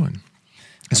was doing.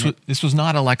 This was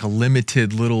not a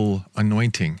limited little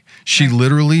anointing. She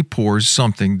literally pours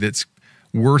something that's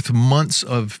worth months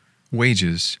of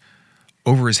wages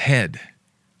over his head. I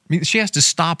mean, she has to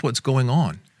stop what's going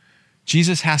on.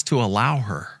 Jesus has to allow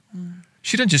her.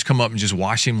 She doesn't just come up and just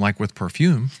wash him like with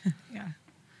perfume.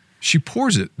 She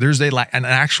pours it. There's an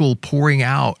actual pouring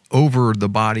out over the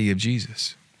body of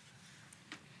Jesus.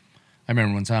 I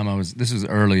remember one time this was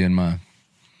early in my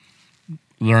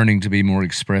learning to be more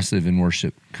expressive in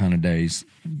worship kind of days.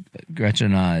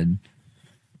 Gretchen and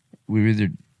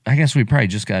I guess we probably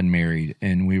just gotten married,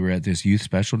 and we were at this youth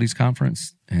specialties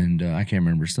conference, and I can't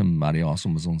remember, somebody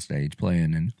awesome was on stage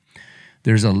playing, and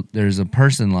there's a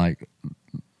person like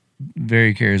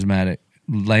very charismatic,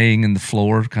 laying in the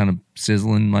floor, kind of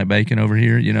sizzling like bacon over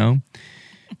here,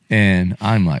 and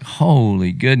I'm like,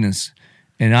 holy goodness.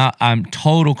 And I'm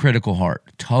total critical heart,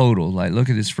 total, like, look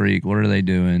at this freak, what are they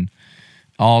doing?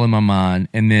 All in my mind.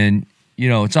 And then,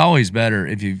 it's always better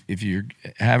if you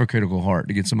have a critical heart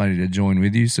to get somebody to join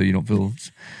with you so you don't feel.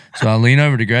 So I lean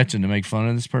over to Gretchen to make fun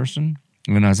of this person.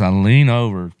 And as I lean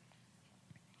over,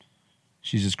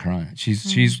 she's just crying.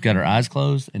 She's got her eyes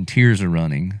closed and tears are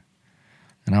running.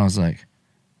 And I was like,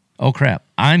 oh crap,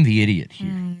 I'm the idiot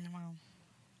here. Wow.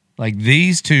 Like,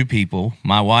 these two people,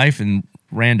 my wife and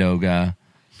rando guy,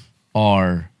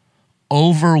 are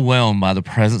overwhelmed by the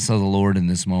presence of the Lord in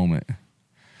this moment.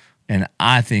 And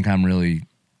I think I'm really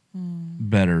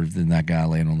better than that guy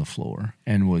laying on the floor,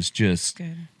 and was just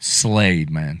slayed,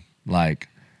 man. Like,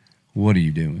 what are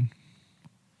you doing?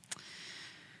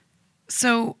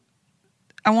 So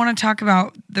I want to talk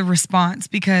about the response,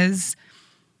 because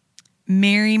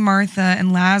Mary, Martha,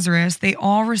 and Lazarus, they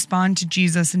all respond to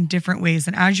Jesus in different ways.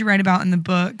 And as you write about in the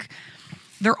book,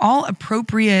 they're all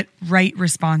appropriate, right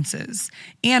responses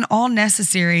and all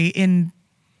necessary in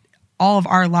all of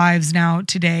our lives now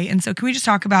today. And so can we just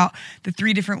talk about the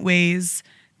three different ways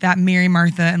that Mary,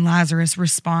 Martha, and Lazarus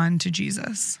respond to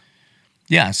Jesus?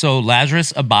 Yeah, so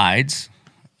Lazarus abides.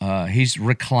 He's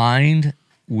reclined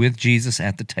with Jesus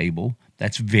at the table.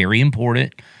 That's very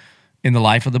important in the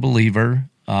life of the believer.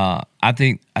 I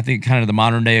think kind of the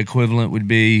modern day equivalent would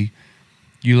be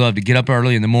you love to get up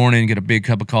early in the morning, get a big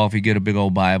cup of coffee, get a big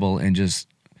old Bible, and just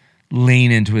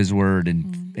lean into his word,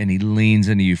 and he leans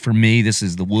into you. For me, this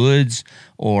is the woods,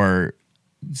 or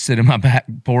sit in my back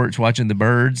porch watching the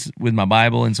birds with my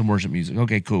Bible and some worship music.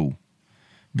 Okay, cool.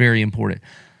 Very important.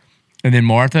 And then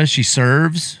Martha, she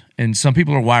serves, and some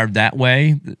people are wired that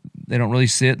way. They don't really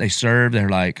sit, they serve. They're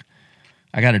like,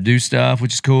 I got to do stuff,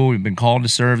 which is cool. We've been called to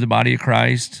serve the body of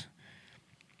Christ.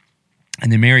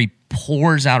 And then Mary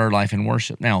pours out her life in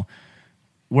worship. Now,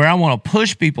 where I want to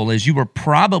push people is you were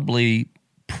probably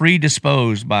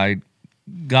predisposed by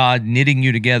God knitting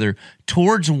you together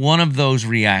towards one of those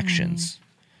reactions.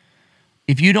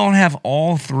 If you don't have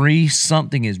all three,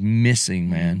 something is missing,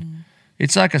 man.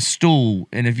 It's like a stool,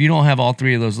 and if you don't have all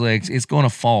three of those legs, it's going to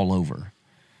fall over.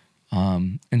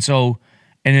 And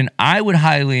then I would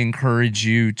highly encourage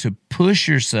you to push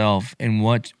yourself in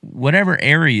whatever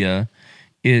area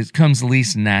comes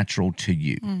least natural to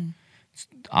you.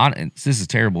 This is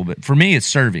terrible, but for me, it's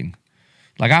serving.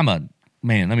 Like let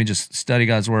me just study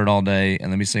God's word all day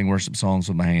and let me sing worship songs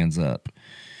with my hands up.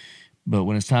 But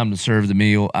when it's time to serve the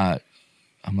meal,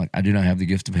 I'm like, I do not have the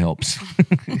gift of helps.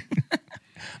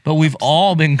 But we've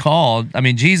all been called. I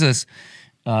mean, Jesus,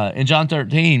 in John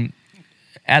 13,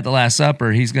 at the Last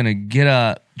Supper, he's going to get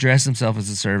up, dress himself as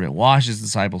a servant, wash his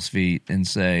disciples' feet, and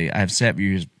say, I have set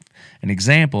you an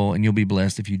example, and you'll be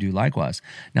blessed if you do likewise.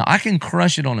 Now, I can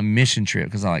crush it on a mission trip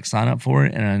because I sign up for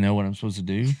it, and I know what I'm supposed to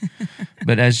do.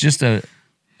 But as just a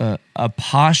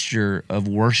posture of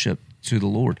worship to the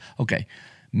Lord. Okay,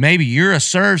 maybe you're a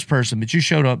serves person, but you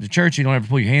showed up to church, you don't ever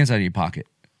pull your hands out of your pocket.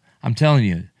 I'm telling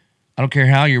you, I don't care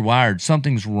how you're wired,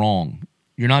 something's wrong.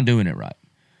 You're not doing it right.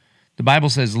 The Bible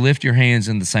says, lift your hands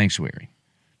in the sanctuary.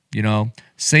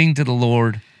 Sing to the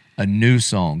Lord a new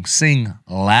song. Sing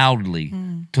loudly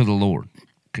to the Lord.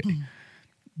 Okay.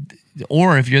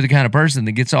 Or if you're the kind of person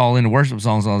that gets all into worship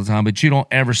songs all the time, but you don't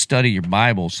ever study your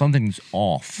Bible, something's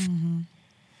off.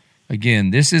 Again,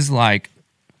 this is like,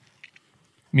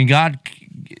 God,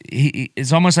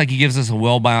 it's almost like he gives us a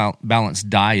well-balanced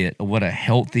diet of what a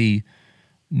healthy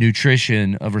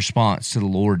nutrition of response to the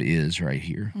Lord is right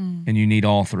here. And you need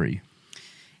all three.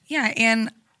 Yeah, and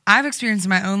I've experienced in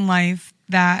my own life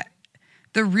that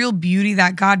the real beauty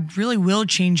that God really will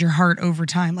change your heart over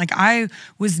time. Like I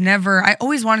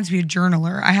always wanted to be a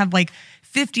journaler. I had like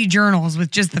 50 journals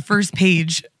with just the first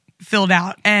page filled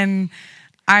out. And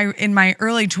in my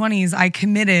early 20s, I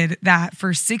committed that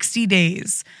for 60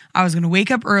 days, I was going to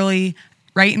wake up early,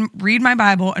 read my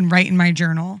Bible, and write in my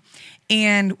journal.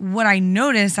 And what I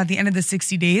noticed at the end of the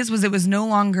 60 days was it was no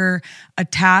longer a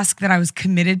task that I was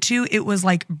committed to. It was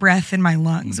like breath in my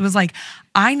lungs. It was like,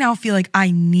 I now feel like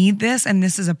I need this, and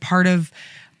this is a part of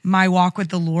my walk with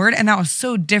the Lord. And that was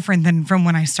so different than from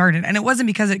when I started. And it wasn't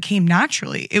because it came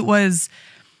naturally. It was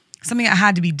something that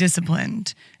had to be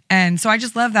disciplined. And so I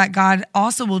just love that God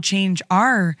also will change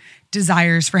our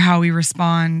desires for how we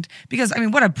respond. Because,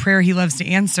 what a prayer he loves to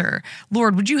answer.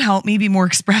 Lord, would you help me be more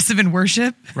expressive in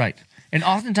worship? Right. And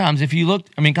oftentimes, if you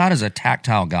look, God is a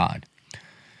tactile God.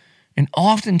 And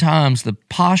oftentimes, the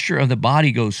posture of the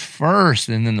body goes first,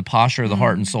 and then the posture of the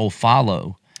heart and soul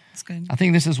follow. That's good. I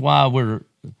think this is why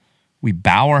we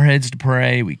bow our heads to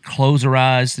pray, we close our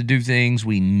eyes to do things,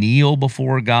 we kneel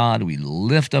before God, we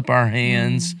lift up our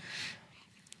hands.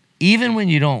 Even when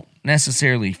you don't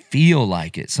necessarily feel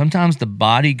like it, sometimes the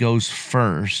body goes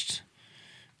first,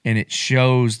 and it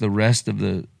shows the rest of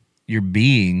your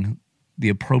being the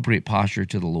appropriate posture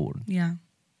to the Lord. Yeah.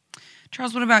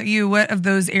 Charles, what about you? What of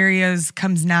those areas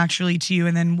comes naturally to you,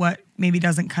 and then what maybe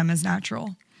doesn't come as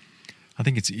natural? I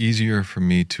think it's easier for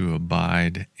me to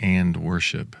abide and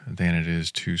worship than it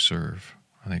is to serve.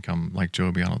 I think I'm like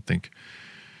Joby. I don't think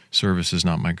service is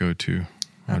not my go-to.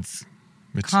 It's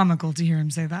comical to hear him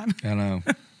say that. I know.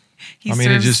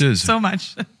 It just is so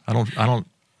much.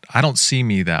 I don't see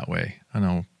me that way. I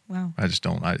know. Wow. I just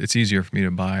don't. It's easier for me to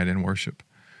abide and worship.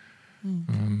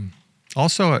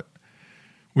 Also,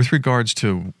 with regards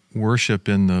to worship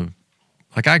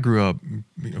I grew up,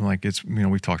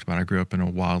 we've talked about, I grew up in a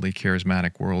wildly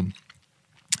charismatic world.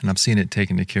 and I've seen it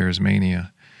taken to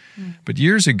charismania. But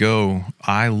years ago,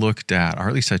 I looked at, or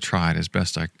at least I tried as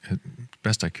best I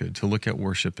could, to look at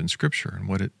worship in Scripture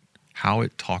and how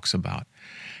it talks about.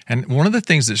 And one of the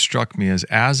things that struck me is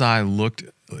as I looked,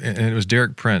 and it was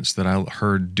Derek Prince that I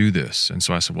heard do this, and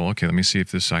so I said, well, okay, let me see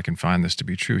if I can find this to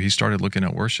be true. He started looking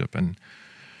at worship, and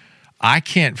I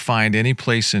can't find any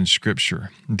place in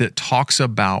Scripture that talks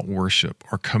about worship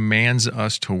or commands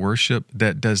us to worship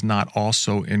that does not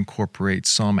also incorporate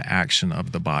some action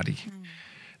of the body.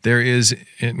 There is,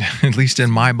 at least in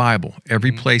my Bible,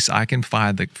 every place I can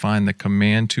find the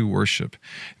command to worship,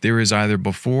 there is either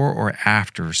before or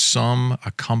after some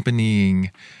accompanying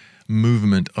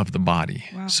movement of the body.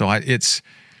 Wow. So it's,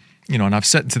 and I've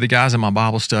said to the guys in my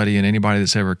Bible study and anybody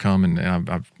that's ever come, and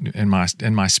I've in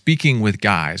my speaking with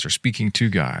guys or speaking to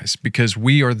guys, because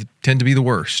we tend to be the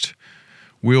worst.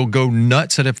 We'll go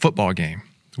nuts at a football game.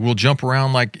 We'll jump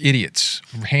around like idiots,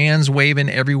 hands waving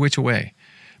every which way.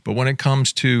 But when it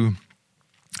comes to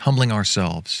humbling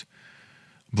ourselves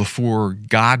before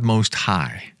God Most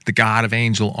High, the God of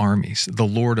angel armies, the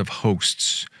Lord of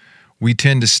hosts, we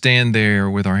tend to stand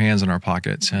there with our hands in our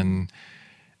pockets, and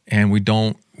we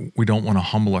don't want to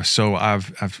humble us. So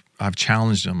I've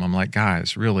challenged them. I'm like,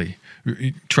 guys, really,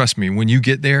 trust me. When you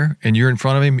get there and you're in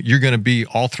front of Him, you're going to be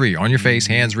all three on your face,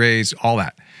 hands raised, all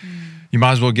that. You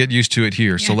might as well get used to it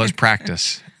here. So let's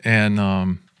practice. And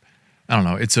I don't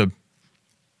know.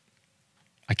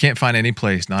 I can't find any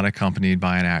place not accompanied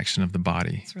by an action of the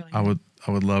body. Really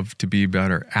I would love to be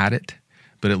better at it,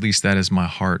 but at least that is my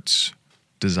heart's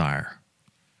desire.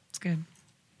 It's good.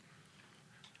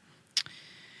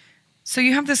 So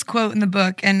you have this quote in the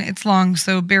book, and it's long,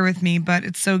 so bear with me, but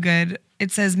it's so good.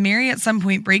 It says, Mary at some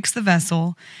point breaks the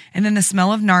vessel, and then the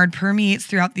smell of nard permeates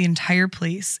throughout the entire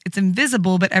place. It's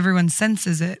invisible, but everyone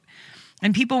senses it.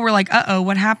 And people were like, uh-oh,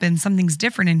 what happened? Something's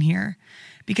different in here.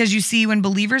 Because you see, when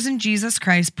believers in Jesus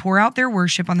Christ pour out their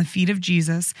worship on the feet of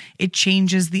Jesus, it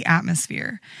changes the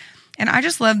atmosphere. And I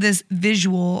just love this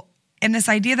visual and this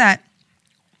idea that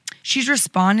she's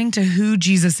responding to who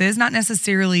Jesus is, not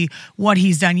necessarily what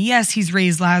He's done. Yes, He's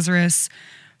raised Lazarus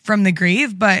from the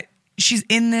grave, but she's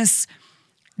in this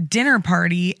dinner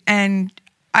party, and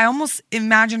I almost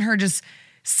imagine her just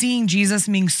seeing Jesus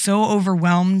being so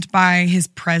overwhelmed by His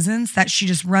presence that she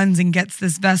just runs and gets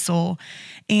this vessel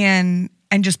and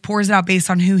just pours it out based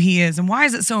on who He is. And why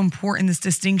is it so important, this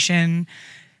distinction,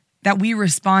 that we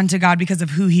respond to God because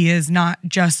of who He is, not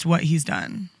just what He's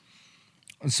done?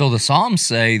 So the Psalms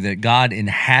say that God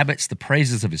inhabits the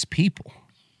praises of His people.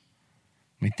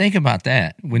 I mean, think about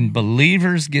that. When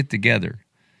believers get together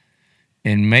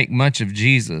and make much of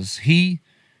Jesus, He's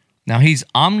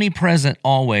omnipresent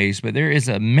always, but there is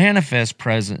a manifest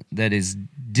presence that is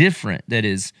different, that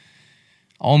is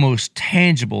almost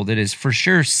tangible, that is for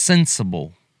sure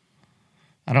sensible.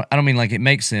 I don't mean like it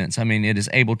makes sense. I mean, it is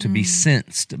able to be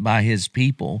sensed by His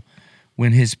people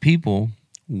when His people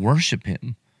worship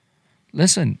Him.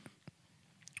 Listen,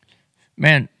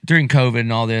 man, during COVID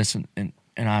and all this, and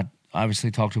I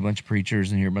obviously talked to a bunch of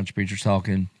preachers and hear a bunch of preachers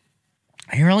talking,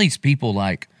 I hear all these people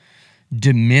like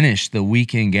diminish the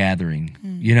weekend gathering,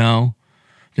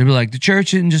 They'll be like, the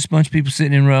church isn't just a bunch of people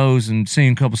sitting in rows and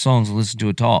singing a couple songs and listen to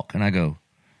a talk. And I go,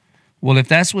 well, if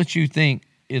that's what you think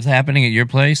is happening at your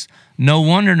place, no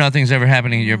wonder nothing's ever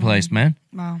happening at your place, man.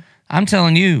 Wow. I'm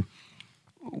telling you,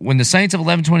 when the saints of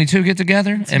 1122 get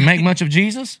together and make much of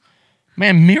Jesus,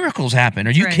 man, miracles happen.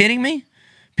 Are you kidding me?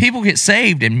 People get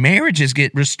saved and marriages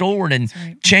get restored and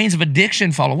chains of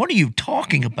addiction follow. What are you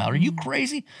talking about? Are you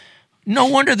crazy? No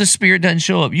wonder the Spirit doesn't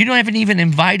show up. You haven't even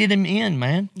invited Him in,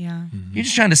 man. Yeah. You're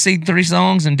just trying to sing 3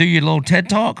 songs and do your little TED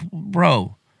Talk?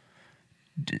 Bro,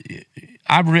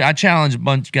 I challenge a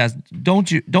bunch of guys,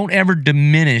 don't ever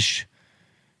diminish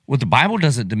what the Bible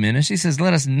doesn't diminish. He says,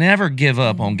 let us never give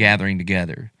up on gathering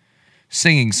together,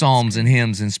 singing psalms and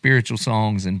hymns and spiritual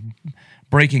songs and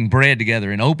breaking bread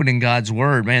together and opening God's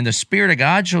Word. Man, the Spirit of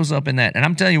God shows up in that. And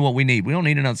I'm telling you what we need. We don't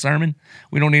need another sermon.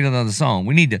 We don't need another song.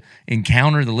 We need to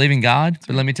encounter the living God.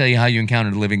 But let me tell you how you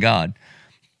encounter the living God.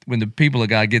 When the people of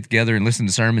God get together and listen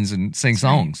to sermons and sing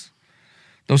songs.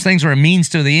 Those things are a means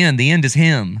to the end. The end is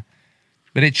Him.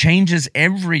 But it changes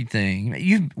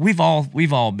everything. We've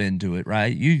all been to it,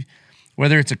 right?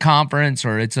 Whether it's a conference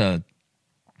or it's a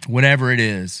whatever it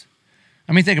is.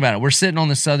 I mean, think about it. We're sitting on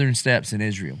the southern steps in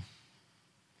Israel.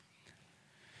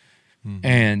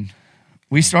 And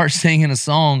we start singing a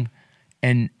song,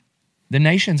 and the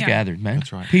nation's gathered, man.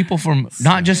 That's right. People from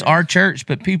not just our church,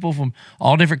 but people from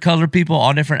all different colored people,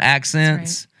 all different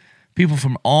accents. People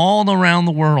from all around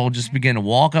the world just begin to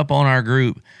walk up on our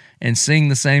group and sing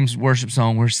the same worship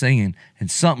song we're singing, and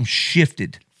something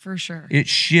shifted. For sure. It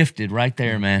shifted right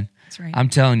there, man. That's right. I'm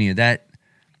telling you that.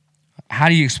 How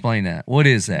do you explain that? What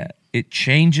is that? It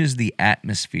changes the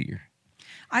atmosphere.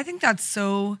 I think that's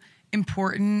so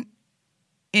important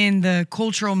in the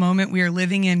cultural moment we are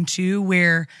living in too,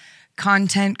 where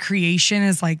content creation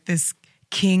is like this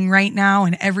king right now,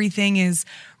 and everything is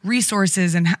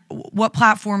resources and what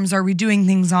platforms are we doing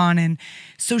things on, and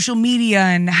social media,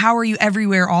 and how are you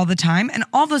everywhere all the time. And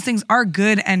all those things are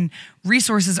good, and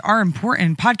resources are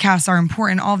important. Podcasts are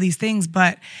important, all these things.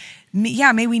 But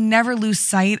yeah, may we never lose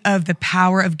sight of the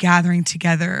power of gathering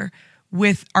together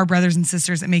with our brothers and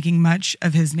sisters and making much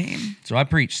of his name. So I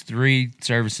preach 3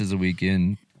 services a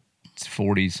weekend,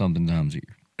 40 something times a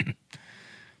year.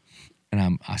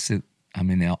 And I'm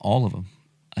in all of them.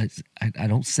 I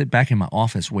don't sit back in my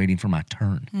office waiting for my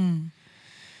turn.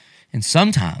 And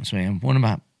sometimes, man,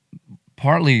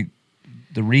 partly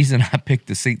the reason I picked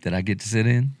the seat that I get to sit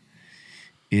in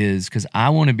is because I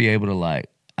want to be able to, like,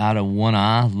 out of one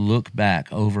eye, look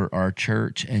back over our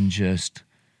church and just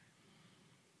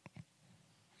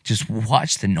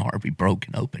watch the nard be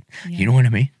broken open. Yeah. You know what I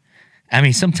mean? I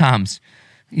mean, sometimes,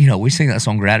 we sing that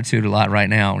song Gratitude a lot right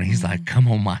now, and he's like, come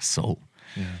on, my soul.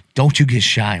 Yeah. Don't you get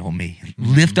shy on me.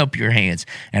 Lift up your hands.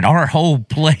 And our whole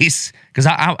place, because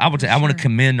I want to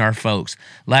commend our folks.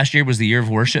 Last year was the year of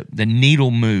worship. The needle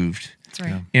moved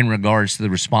in regards to the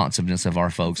responsiveness of our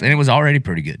folks. And it was already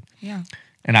pretty good. Yeah.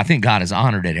 And I think God has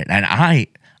honored it. And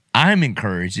I'm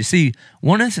encouraged. You see,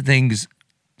 one of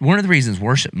the reasons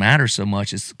worship matters so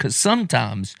much is because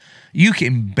sometimes you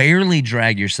can barely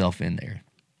drag yourself in there.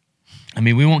 I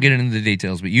mean, we won't get into the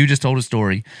details, but you just told a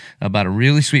story about a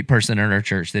really sweet person in our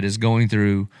church that is going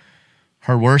through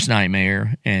her worst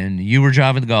nightmare, and you were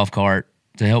driving the golf cart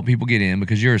to help people get in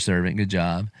because you're a servant. Good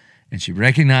job. And she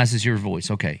recognizes your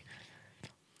voice. Okay.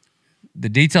 The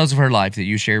details of her life that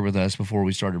you shared with us before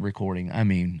we started recording, I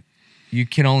mean, you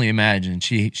can only imagine.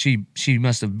 She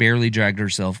must have barely dragged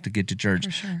herself to get to church,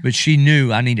 for sure. But she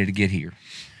knew I needed to get here.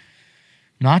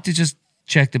 Not to just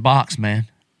check the box, man,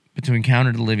 but to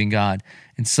encounter the living God.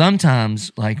 And sometimes,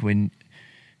 like when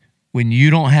you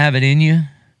don't have it in you,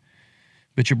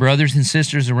 but your brothers and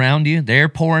sisters around you, they're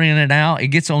pouring it out, it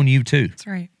gets on you too. That's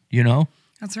right.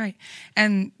 That's right.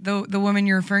 And the woman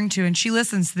you're referring to, and she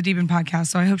listens to the Deep End podcast,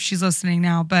 so I hope she's listening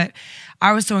now. But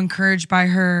I was so encouraged by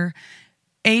her.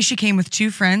 She came with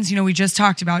 2 friends. We just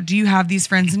talked about, do you have these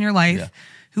friends in your life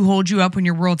who hold you up when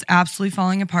your world's absolutely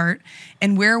falling apart?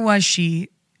 And where was she?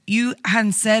 You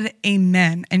hadn't said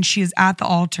amen, and she is at the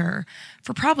altar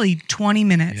for probably 20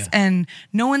 minutes, and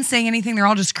no one's saying anything. They're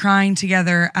all just crying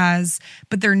together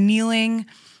but they're kneeling,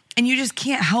 and you just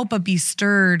can't help but be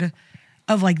stirred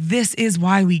of, like, this is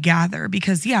why we gather.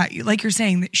 Because, like you're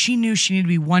saying, that she knew she needed to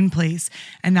be one place,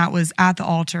 and that was at the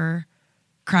altar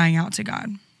crying out to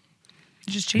God.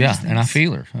 It just changes things. And I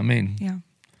feel her. I mean,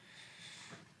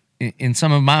 in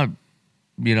some of my,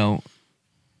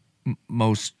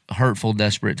 most hurtful,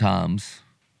 desperate times,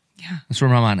 that's where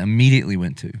my mind immediately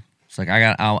went to. It's like,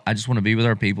 I just want to be with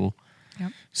our people,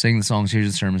 sing the songs, hear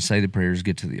the sermon, say the prayers,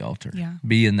 get to the altar,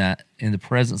 be in the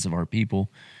presence of our people,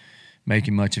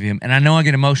 making much of him. And I know I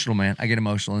get emotional, man. I get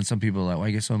emotional, and some people are like, why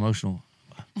you get so emotional?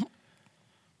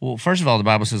 Well, first of all, the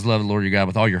Bible says, love the Lord your God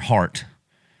with all your heart.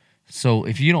 So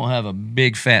if you don't have a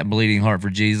big, fat, bleeding heart for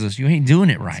Jesus, you ain't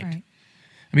doing it right.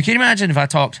 I mean, can you imagine if I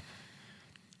talked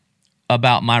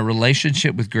about my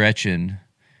relationship with Gretchen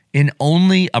in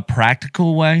only a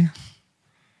practical way?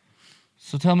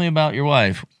 So tell me about your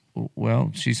wife.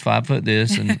 Well, she's 5 foot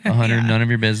this and 100, none of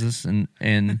your business. And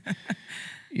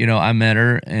I met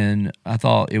her, and I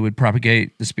thought it would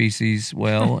propagate the species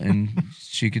well, and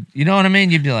she could, you know what I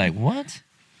mean? You'd be like, what?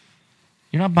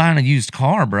 You're not buying a used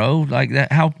car, bro. Like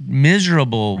that, how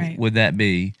miserable would that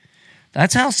be?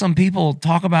 That's how some people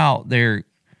talk about their,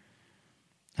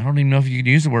 I don't even know if you can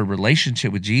use the word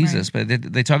relationship with Jesus, but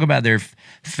they talk about their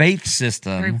faith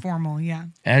system. Very formal,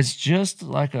 as just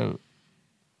like a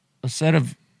set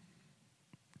of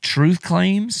truth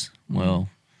claims. Well,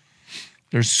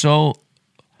 it's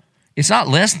not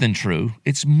less than true.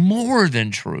 It's more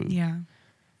than true. Yeah.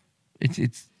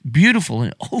 It's beautiful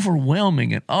and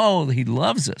overwhelming, and he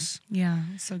loves us. Yeah,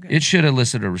 it's so good. It should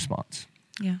elicit a response.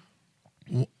 Yeah.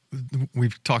 Well,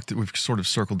 we've sort of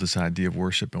circled this idea of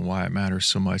worship and why it matters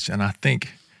so much. And I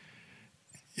think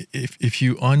if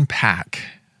you unpack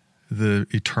the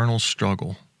eternal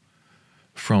struggle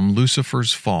from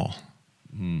Lucifer's fall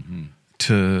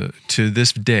to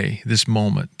this day, this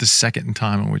moment, the second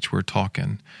time in which we're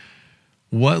talking,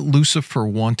 what Lucifer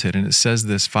wanted, and it says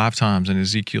this 5 times in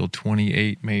Ezekiel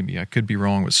 28, maybe, I could be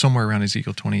wrong, but somewhere around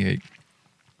Ezekiel 28,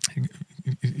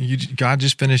 God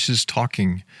just finishes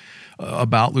talking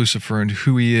about Lucifer and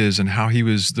who he is and how he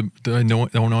was the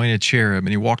anointed cherub, and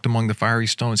he walked among the fiery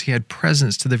stones. He had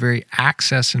presence to the very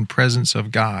access and presence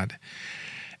of God.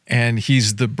 And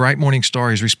he's the bright morning star.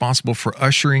 He's responsible for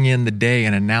ushering in the day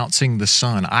and announcing the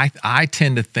sun. I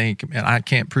tend to think, and I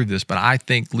can't prove this, but I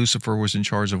think Lucifer was in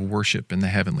charge of worship in the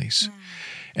heavenlies.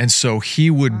 And so he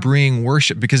would bring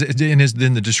worship, because in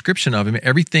the description of him,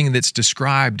 everything that's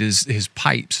described is his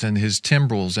pipes and his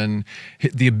timbrels and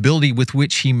the ability with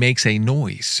which he makes a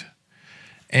noise.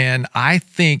 And I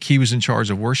think he was in charge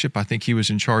of worship. I think he was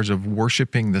in charge of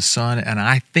worshiping the sun. And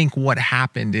I think what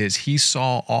happened is he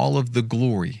saw all of the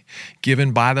glory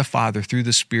given by the Father through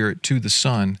the Spirit to the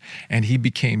Son, and he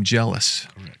became jealous.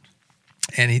 Correct.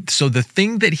 And so the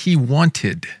thing that he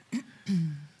wanted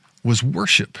was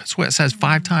worship. That's what it says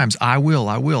 5 times. I will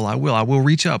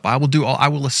reach up. I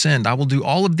will ascend. I will do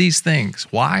all of these things.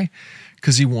 Why?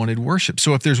 Because he wanted worship.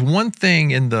 So if there's one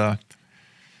thing in the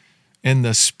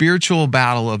spiritual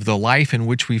battle of the life in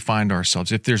which we find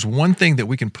ourselves, if there's one thing that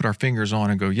we can put our fingers on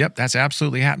and go, yep, that's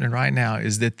absolutely happening right now,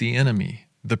 is that the enemy,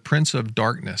 the prince of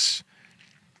darkness,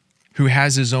 who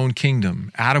has his own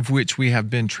kingdom, out of which we have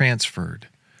been transferred,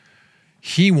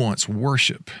 he wants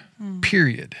worship,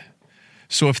 period.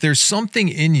 So if there's something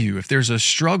in you, if there's a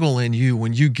struggle in you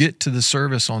when you get to the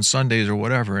service on Sundays or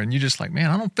whatever, and you're just like,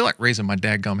 man, I don't feel like raising my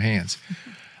dadgum hands.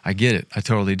 I get it. I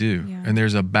totally do. Yeah. And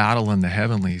there's a battle in the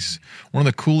heavenlies. One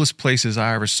of the coolest places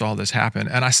I ever saw this happen,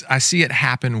 and I see it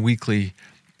happen weekly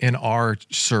in our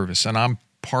service, and I'm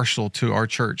partial to our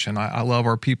church, and I love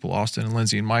our people, Austin and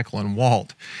Lindsay and Michael and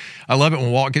Walt. I love it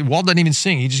when Walt doesn't even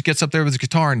sing. He just gets up there with his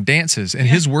guitar and dances, and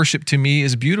his worship to me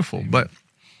is beautiful. But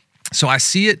so I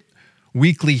see it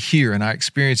weekly here, and I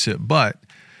experience it. But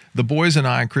the boys and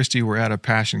I and Christy were at a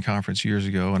Passion conference years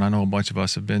ago, and I know a bunch of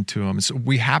us have been to them. And so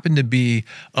we happened to be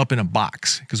up in a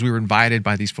box because we were invited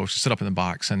by these folks to sit up in the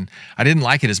box. And I didn't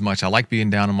like it as much. I like being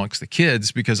down amongst the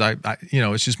kids because I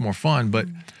it's just more fun. But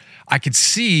I could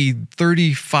see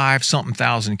 35-something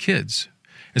thousand kids.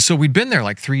 And so we'd been there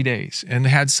like 3 days and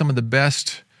had some of the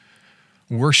best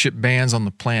worship bands on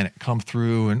the planet come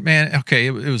through. And man, okay,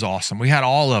 it was awesome. We had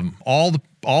all of them, all the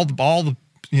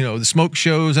the smoke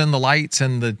shows and the lights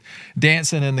and the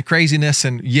dancing and the craziness.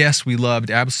 And yes, we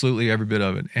loved absolutely every bit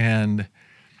of it.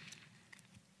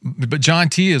 But John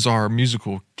T is our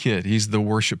musical kid. He's the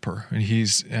worshiper,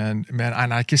 and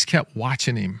I just kept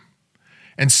watching him.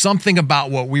 And something about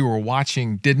what we were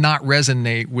watching did not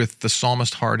resonate with the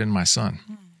psalmist heart in my son.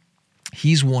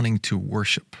 He's wanting to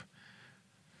worship.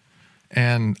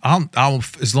 And I'll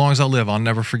as long as I live, I'll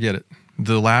never forget it.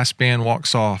 The last band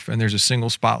walks off, and there's a single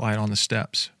spotlight on the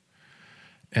steps.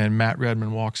 And Matt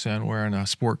Redman walks in wearing a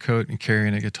sport coat and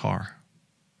carrying a guitar.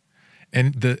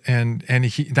 And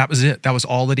that was it. That was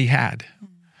all that he had.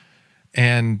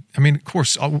 And I mean, of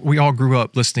course, we all grew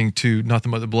up listening to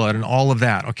Nothing But the Blood and all of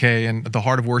that, okay, and the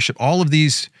Heart of Worship, all of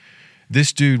these.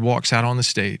 This dude walks out on the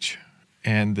stage,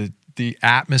 and the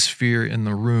atmosphere in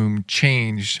the room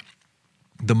changed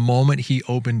the moment he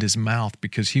opened his mouth,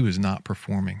 because he was not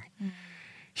performing.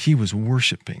 He was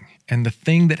worshiping. And the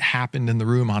thing that happened in the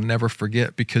room, I'll never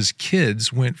forget, because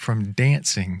kids went from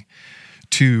dancing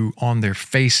to on their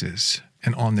faces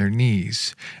and on their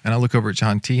knees. And I look over at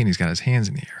John T, and he's got his hands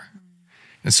in the air.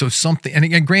 And so something, and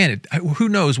again, granted, who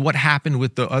knows what happened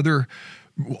with the other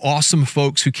awesome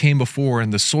folks who came before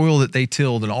and the soil that they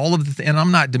tilled and all of and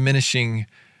I'm not diminishing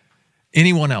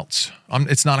anyone else.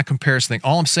 It's not a comparison thing.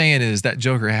 All I'm saying is that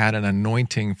Joker had an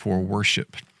anointing for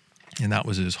worship, and that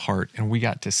was his heart, and we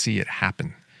got to see it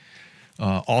happen.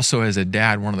 Also, as a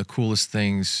dad, one of the coolest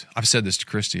things, I've said this to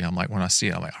Christy, I'm like, when I see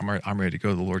it, I'm ready to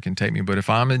go. The Lord can take me. But if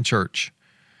I'm in church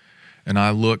and I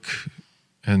look,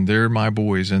 and they're my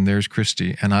boys, and there's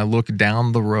Christy, and I look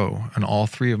down the row, and all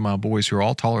 3 of my boys, who are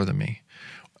all taller than me,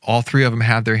 all 3 of them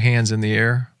have their hands in the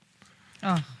air.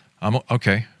 Oh. I'm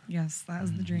okay. Yes, that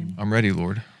was the dream. I'm ready,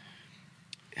 Lord.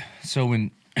 So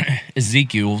when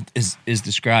Ezekiel is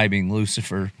describing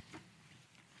Lucifer,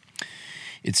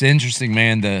 it's interesting,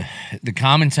 man. The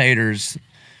commentators,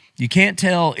 you can't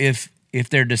tell if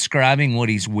they're describing what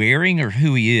he's wearing or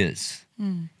who he is.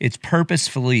 It's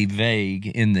purposefully vague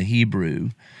in the Hebrew,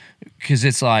 because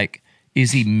it's like,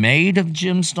 is he made of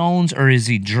gemstones or is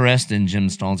he dressed in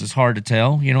gemstones? It's hard to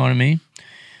tell. You know what I mean?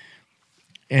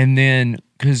 And then,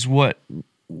 because what's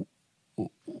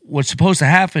supposed to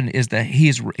happen is that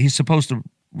he's supposed to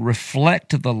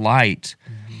reflect the light,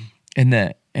 and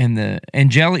the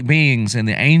angelic beings and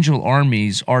the angel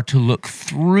armies are to look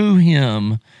through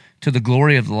him to the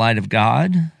glory of the light of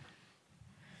God.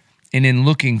 And in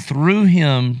looking through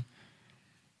him,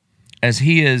 as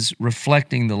he is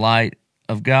reflecting the light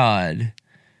of God,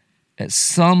 At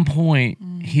some point,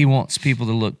 he wants people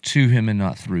to look to him and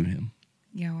not through him.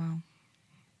 Yeah, wow.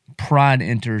 Pride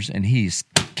enters, and he's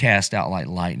cast out like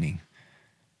lightning,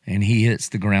 and he hits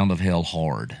the ground of hell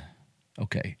hard.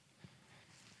 Okay.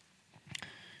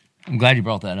 I'm glad you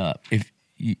brought that up. If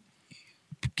you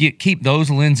keep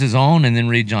those lenses on and then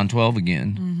read John 12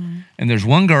 again, and there's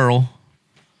one girl,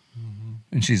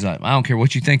 and she's like, I don't care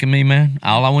what you think of me, man.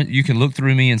 All I want, you can look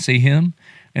through me and see him.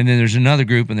 And then there's another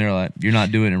group, and they're like, you're not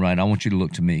doing it right. I want you to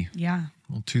look to me. Yeah.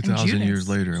 Well, 2,000 years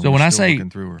later, so when I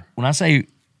say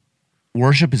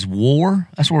worship is war,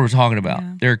 that's what we're talking about.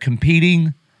 Yeah. There are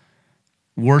competing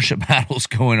worship battles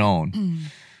going on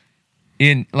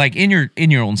in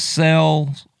your own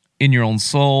cell, in your own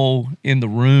soul, in the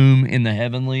room, in the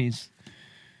heavenlies.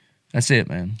 That's it,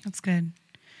 man. That's good.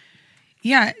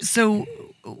 Yeah. So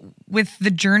with the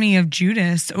journey of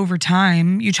Judas over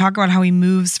time, you talk about how he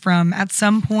moves from, at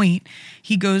some point,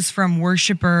 he goes from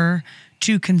worshiper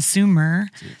to consumer.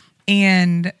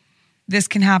 And this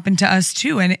can happen to us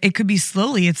too. And it could be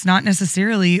slowly. It's not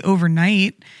necessarily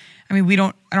overnight. I mean,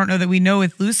 I don't know that we know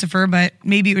with Lucifer, but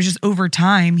maybe it was just over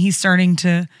time. He's starting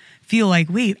to feel like,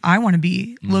 wait, I want to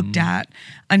be looked at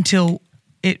until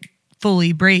it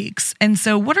fully breaks. And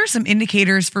so what are some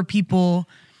indicators for people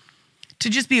to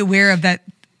just be aware of that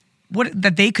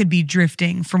they could be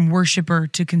drifting from worshiper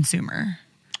to consumer?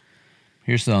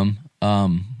 Here's some.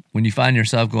 When you find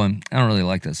yourself going, I don't really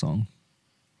like that song.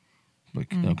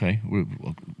 Like, okay, we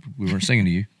weren't singing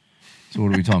to you. So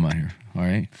what are we talking about here? All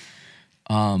right.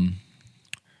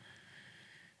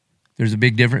 There's a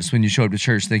big difference when you show up to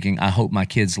church thinking, I hope my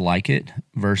kids like it,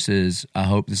 versus I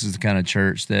hope this is the kind of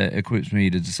church that equips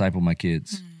me to disciple my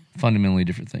kids. Fundamentally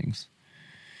different things.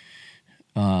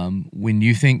 When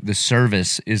you think the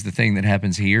service is the thing that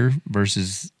happens here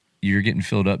versus you're getting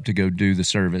filled up to go do the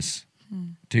service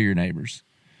to your neighbors.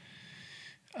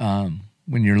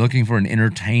 When you're looking for an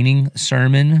entertaining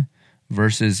sermon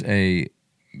versus a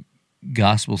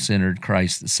gospel-centered,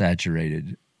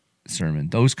 Christ-saturated sermon.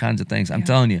 Those kinds of things. I'm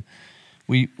telling you,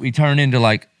 we turn into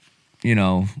like,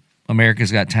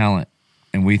 America's Got Talent,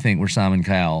 and we think we're Simon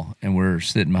Cowell, and we're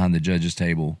sitting behind the judge's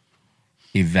table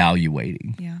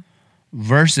evaluating. Yeah.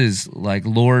 Versus like,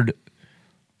 Lord,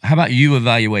 how about you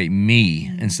evaluate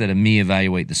me instead of me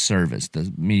evaluate the service,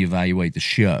 me evaluate the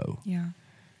show? Yeah.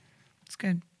 That's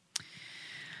good.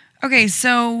 Okay,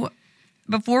 so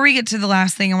before we get to the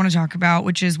last thing I want to talk about,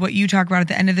 which is what you talk about at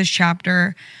the end of this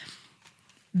chapter,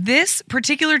 this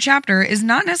particular chapter is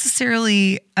not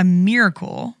necessarily a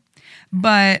miracle,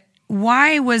 but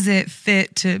why was it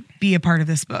fit to be a part of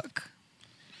this book?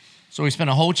 So we spent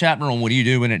a whole chapter on what do you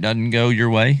do when it doesn't go your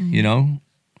way,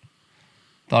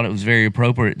 Thought it was very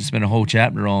appropriate to spend a whole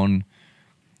chapter on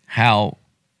how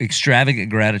extravagant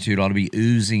gratitude ought to be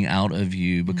oozing out of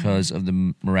you because of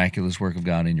the miraculous work of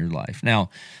God in your life. Now,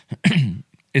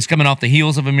 it's coming off the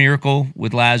heels of a miracle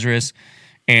with Lazarus,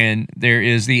 and there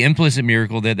is the implicit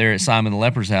miracle that they're at Simon the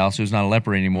leper's house, who's not a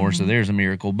leper anymore, so there's a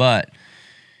miracle. But,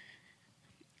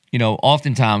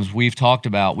 oftentimes we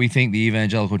think the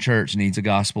evangelical church needs a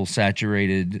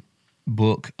gospel-saturated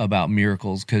book about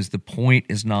miracles because the point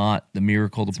is not the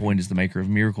miracle, the point is the maker of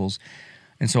miracles.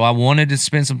 And so I wanted to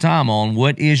spend some time on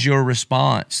what is your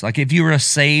response. Like if you're a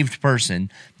saved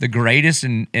person, the greatest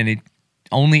and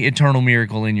only eternal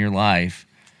miracle in your life,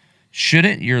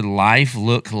 shouldn't your life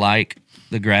look like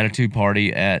the gratitude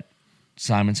party at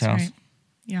Simon's house? Right.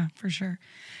 Yeah, for sure.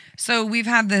 So we've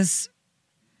had this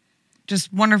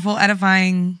just wonderful,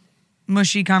 edifying,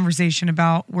 mushy conversation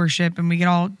about worship, and we get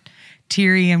all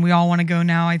teary and we all want to go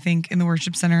now, I think, in the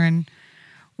worship center and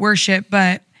worship.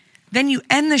 But then you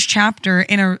end this chapter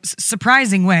in a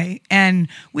surprising way. And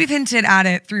we've hinted at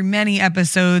it through many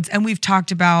episodes, and we've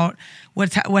talked about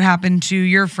what happened to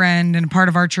your friend and part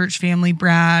of our church family,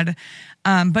 Brad.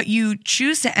 But you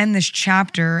choose to end this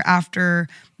chapter after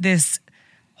this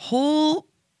whole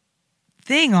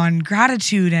thing on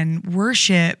gratitude and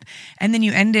worship. And then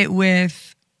you end it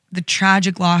with the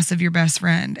tragic loss of your best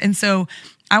friend. And so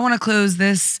I want to close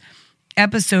this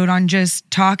episode on just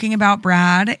talking about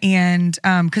Brad, and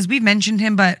because we've mentioned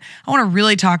him, but I want to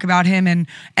really talk about him and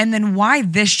then why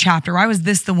this chapter. Why was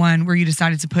this the one where you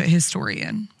decided to put his story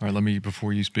in? All right, let me,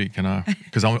 before you speak, can I?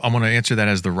 Because I want to answer that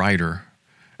as the writer,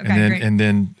 Okay, great. and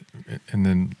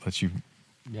then let you.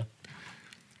 Yeah.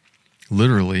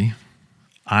 Literally,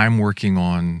 I'm working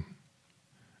on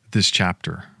this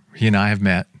chapter. He and I have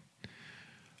met.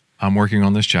 I'm working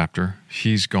on this chapter.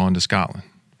 He's gone to Scotland.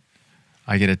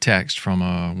 I get a text from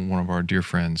one of our dear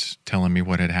friends telling me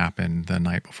what had happened the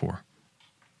night before.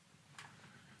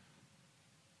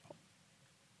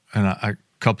 And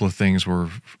couple of things there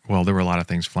were a lot of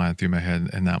things flying through my head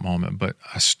in that moment, but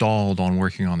I stalled on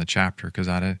working on the chapter because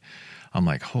I'm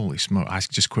like, holy smoke, I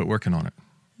just quit working on it.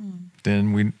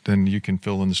 Then you can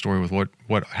fill in the story with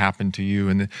what happened to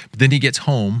you. But then he gets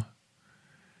home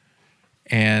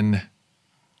and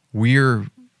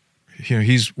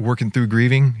he's working through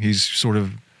grieving. He's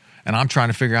and I'm trying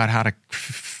to figure out how to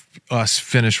us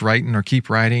finish writing or keep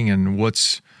writing, and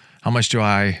how much do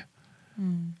I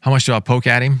poke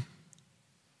at him?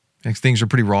 Things are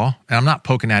pretty raw, and I'm not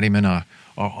poking at him in a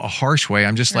harsh way.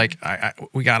 I'm just like,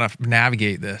 we got to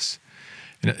navigate this.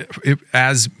 And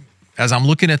as I'm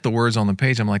looking at the words on the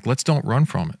page, I'm like, let's don't run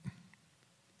from it.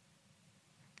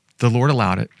 The Lord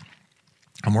allowed it.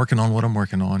 I'm working on what I'm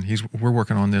working on. We're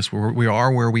working on this. We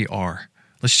are where we are.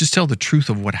 Let's just tell the truth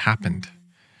of what happened.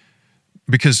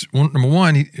 Because number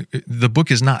one, the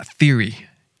book is not theory.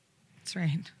 That's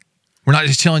right. We're not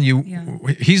just telling you,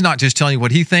 he's not just telling you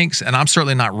what he thinks, and I'm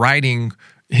certainly not writing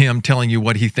him telling you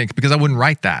what he thinks, because I wouldn't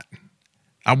write that.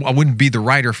 I wouldn't be the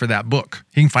writer for that book.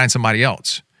 He can find somebody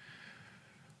else.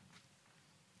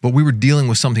 But we were dealing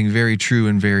with something very true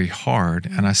and very hard,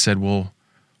 and I said, well,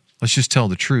 let's just tell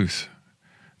the truth.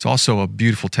 It's also a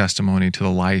beautiful testimony to the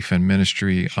life and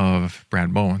ministry of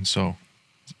Brad Bowen. So,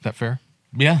 is that fair?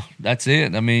 Yeah, that's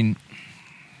it. I mean,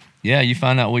 you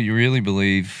find out what you really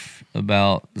believe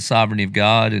about the sovereignty of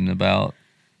God and about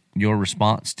your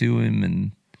response to him.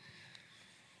 And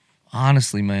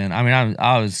honestly, man, I mean,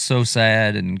 I was so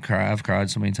sad and I've cried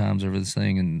so many times over this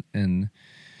thing and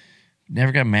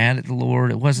never got mad at the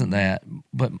Lord. It wasn't that,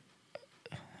 but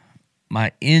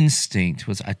my instinct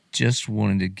was I just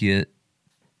wanted to get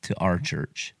to our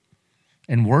church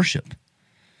and worship,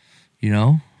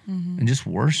 and just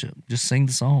worship, just sing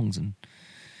the songs. And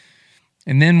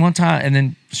then one time, and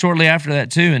then shortly after that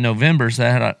too, in November, so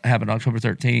that happened October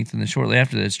 13th, and then shortly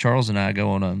after this, Charles and I go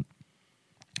on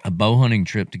a bow hunting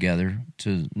trip together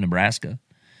to Nebraska,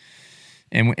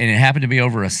 and it happened to be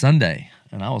over a Sunday,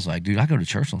 and I was like, dude, I go to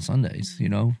church on Sundays,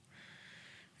 and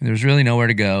there was really nowhere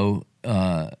to go,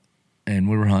 and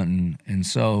we were hunting, and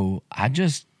so I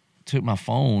just took my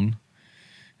phone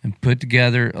and put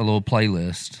together a little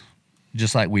playlist,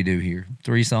 just like we do here,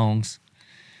 3 songs.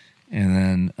 And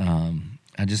then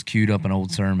I just queued up an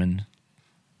old sermon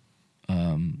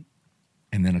and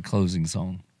then a closing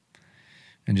song.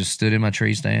 And just stood in my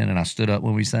tree stand, and I stood up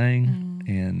when we sang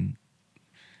and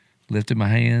lifted my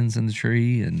hands in the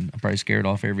tree, and I probably scared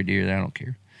off every deer that I don't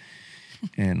care.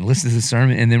 And listened to the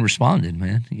sermon and then responded,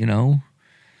 man,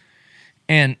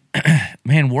 And,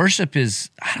 man, worship it's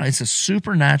a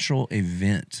supernatural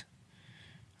event.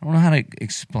 I don't know how to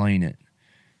explain it.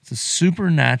 It's a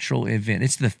supernatural event.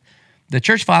 It's the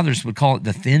church fathers would call it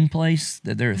the thin place,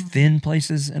 that there are thin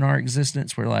places in our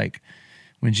existence where, like,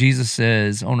 when Jesus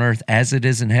says, on earth as it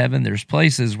is in heaven, there's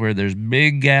places where there's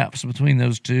big gaps between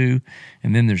those two,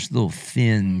 and then there's little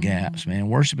thin gaps, man.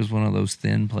 Worship is one of those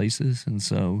thin places. And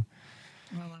so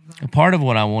a part of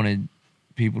what I wanted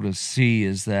people to see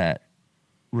is that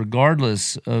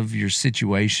regardless of your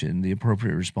situation, the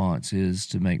appropriate response is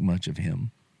to make much of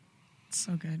him.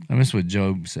 So good. And that's what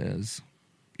Job says,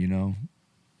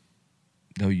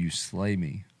 though you slay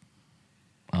me,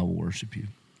 I will worship you.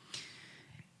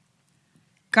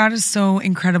 God is so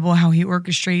incredible how he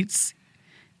orchestrates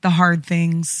the hard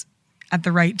things at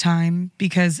the right time,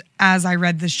 because as I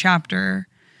read this chapter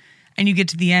and you get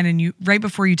to the end and right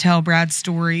before you tell Brad's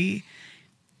story,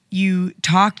 you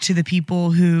talk to the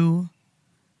people who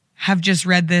have just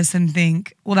read this and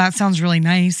think, well, that sounds really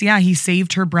nice. Yeah, he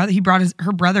saved her brother. He brought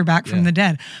her brother back from the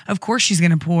dead. Of course she's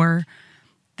going to pour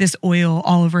this oil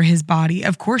all over his body.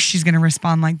 Of course she's going to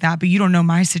respond like that, but you don't know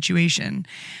my situation.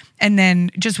 And then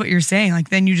just what you're saying, like,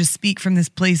 then you just speak from this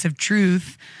place of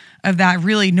truth of that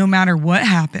really no matter what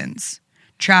happens,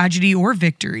 tragedy or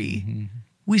victory,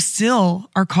 we still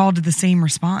are called to the same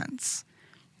response.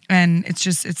 And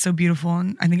it's so beautiful.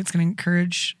 And I think it's going to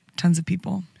encourage tons of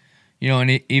people.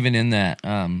 And even in that,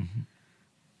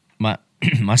 my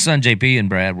son JP and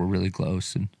Brad were really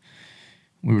close, and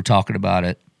we were talking about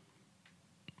it.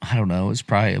 I don't know, it's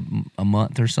probably a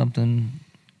month or something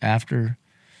after.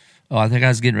 Oh, I think I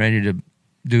was getting ready to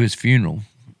do his funeral,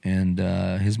 and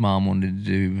his mom wanted to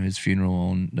do his funeral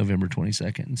on November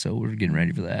 22nd, and so we were getting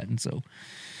ready for that. And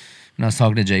I was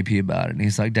talking to JP about it, and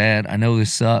he's like, Dad, I know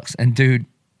this sucks. And dude,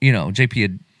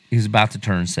 JP he was about to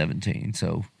turn 17,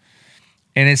 so.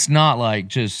 And it's not like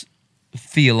just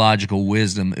theological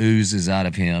wisdom oozes out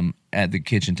of him at the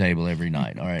kitchen table every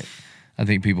night, all right? I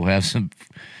think people have some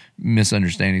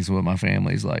misunderstandings of what my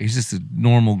family's like. He's just a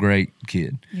normal, great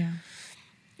kid. Yeah.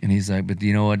 And he's like, but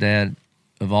you know what, Dad?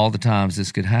 of all the times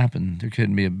this could happen, there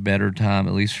couldn't be a better time,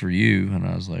 at least for you. And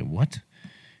I was like, what?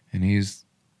 And he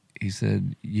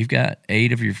said, you've got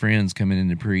 8 of your friends coming in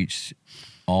to preach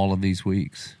all of these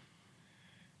weeks.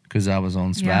 Because I was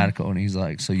on sabbatical. And he's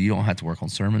like, so you don't have to work on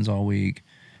sermons all week.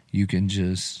 You can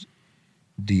just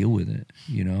deal with it,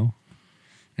 you know?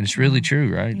 And it's really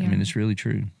true, right? Yeah. I mean, it's really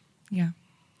true. Yeah.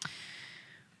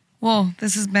 Well,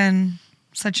 this has been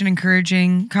such an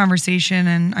encouraging conversation,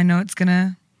 and I know it's going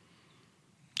to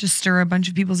just stir a bunch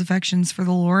of people's affections for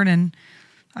the Lord, and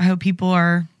I hope people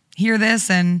hear this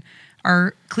and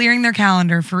are clearing their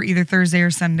calendar for either Thursday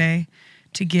or Sunday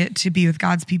to get to be with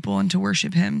God's people and to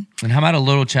worship Him. And how about a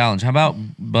little challenge? How about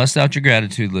bust out your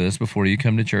gratitude list before you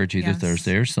come to church, either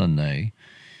Thursday or Sunday,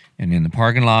 and in the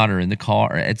parking lot or in the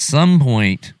car, at some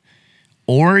point,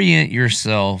 orient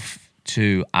yourself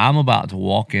to, I'm about to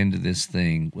walk into this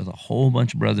thing with a whole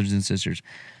bunch of brothers and sisters.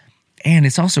 And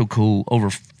it's also cool, over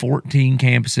 14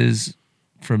 campuses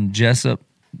from Jessup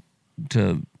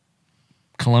to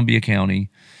Columbia County.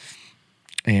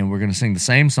 And we're going to sing the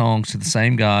same songs to the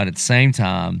same God at the same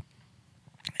time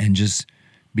and just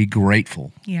be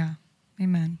grateful. Yeah.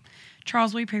 Amen.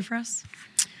 Charles, will you pray for us?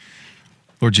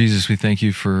 Lord Jesus, we thank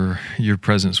you for your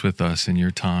presence with us and your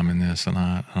time in this. And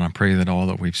I pray that all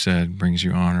that we've said brings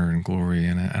you honor and glory.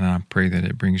 And I pray that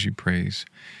it brings you praise.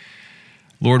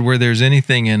 Lord, where there's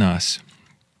anything in us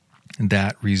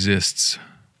that resists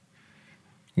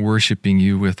worshiping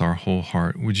you with our whole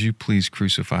heart, would you please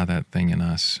crucify that thing in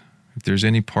us? If there's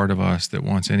any part of us that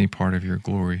wants any part of your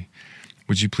glory,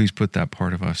 would you please put that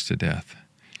part of us to death?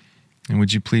 And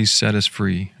would you please set us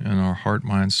free in our heart,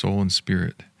 mind, soul, and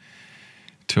spirit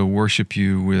to worship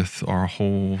you with our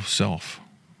whole self,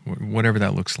 whatever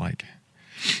that looks like.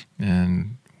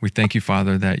 And we thank you,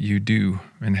 Father, that you do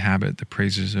inhabit the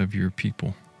praises of your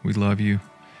people. We love you.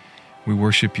 We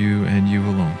worship you and you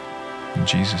alone. In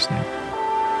Jesus' name.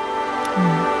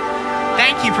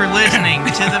 Thank you for listening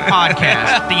to the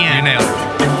podcast. The end. You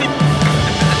nailed it.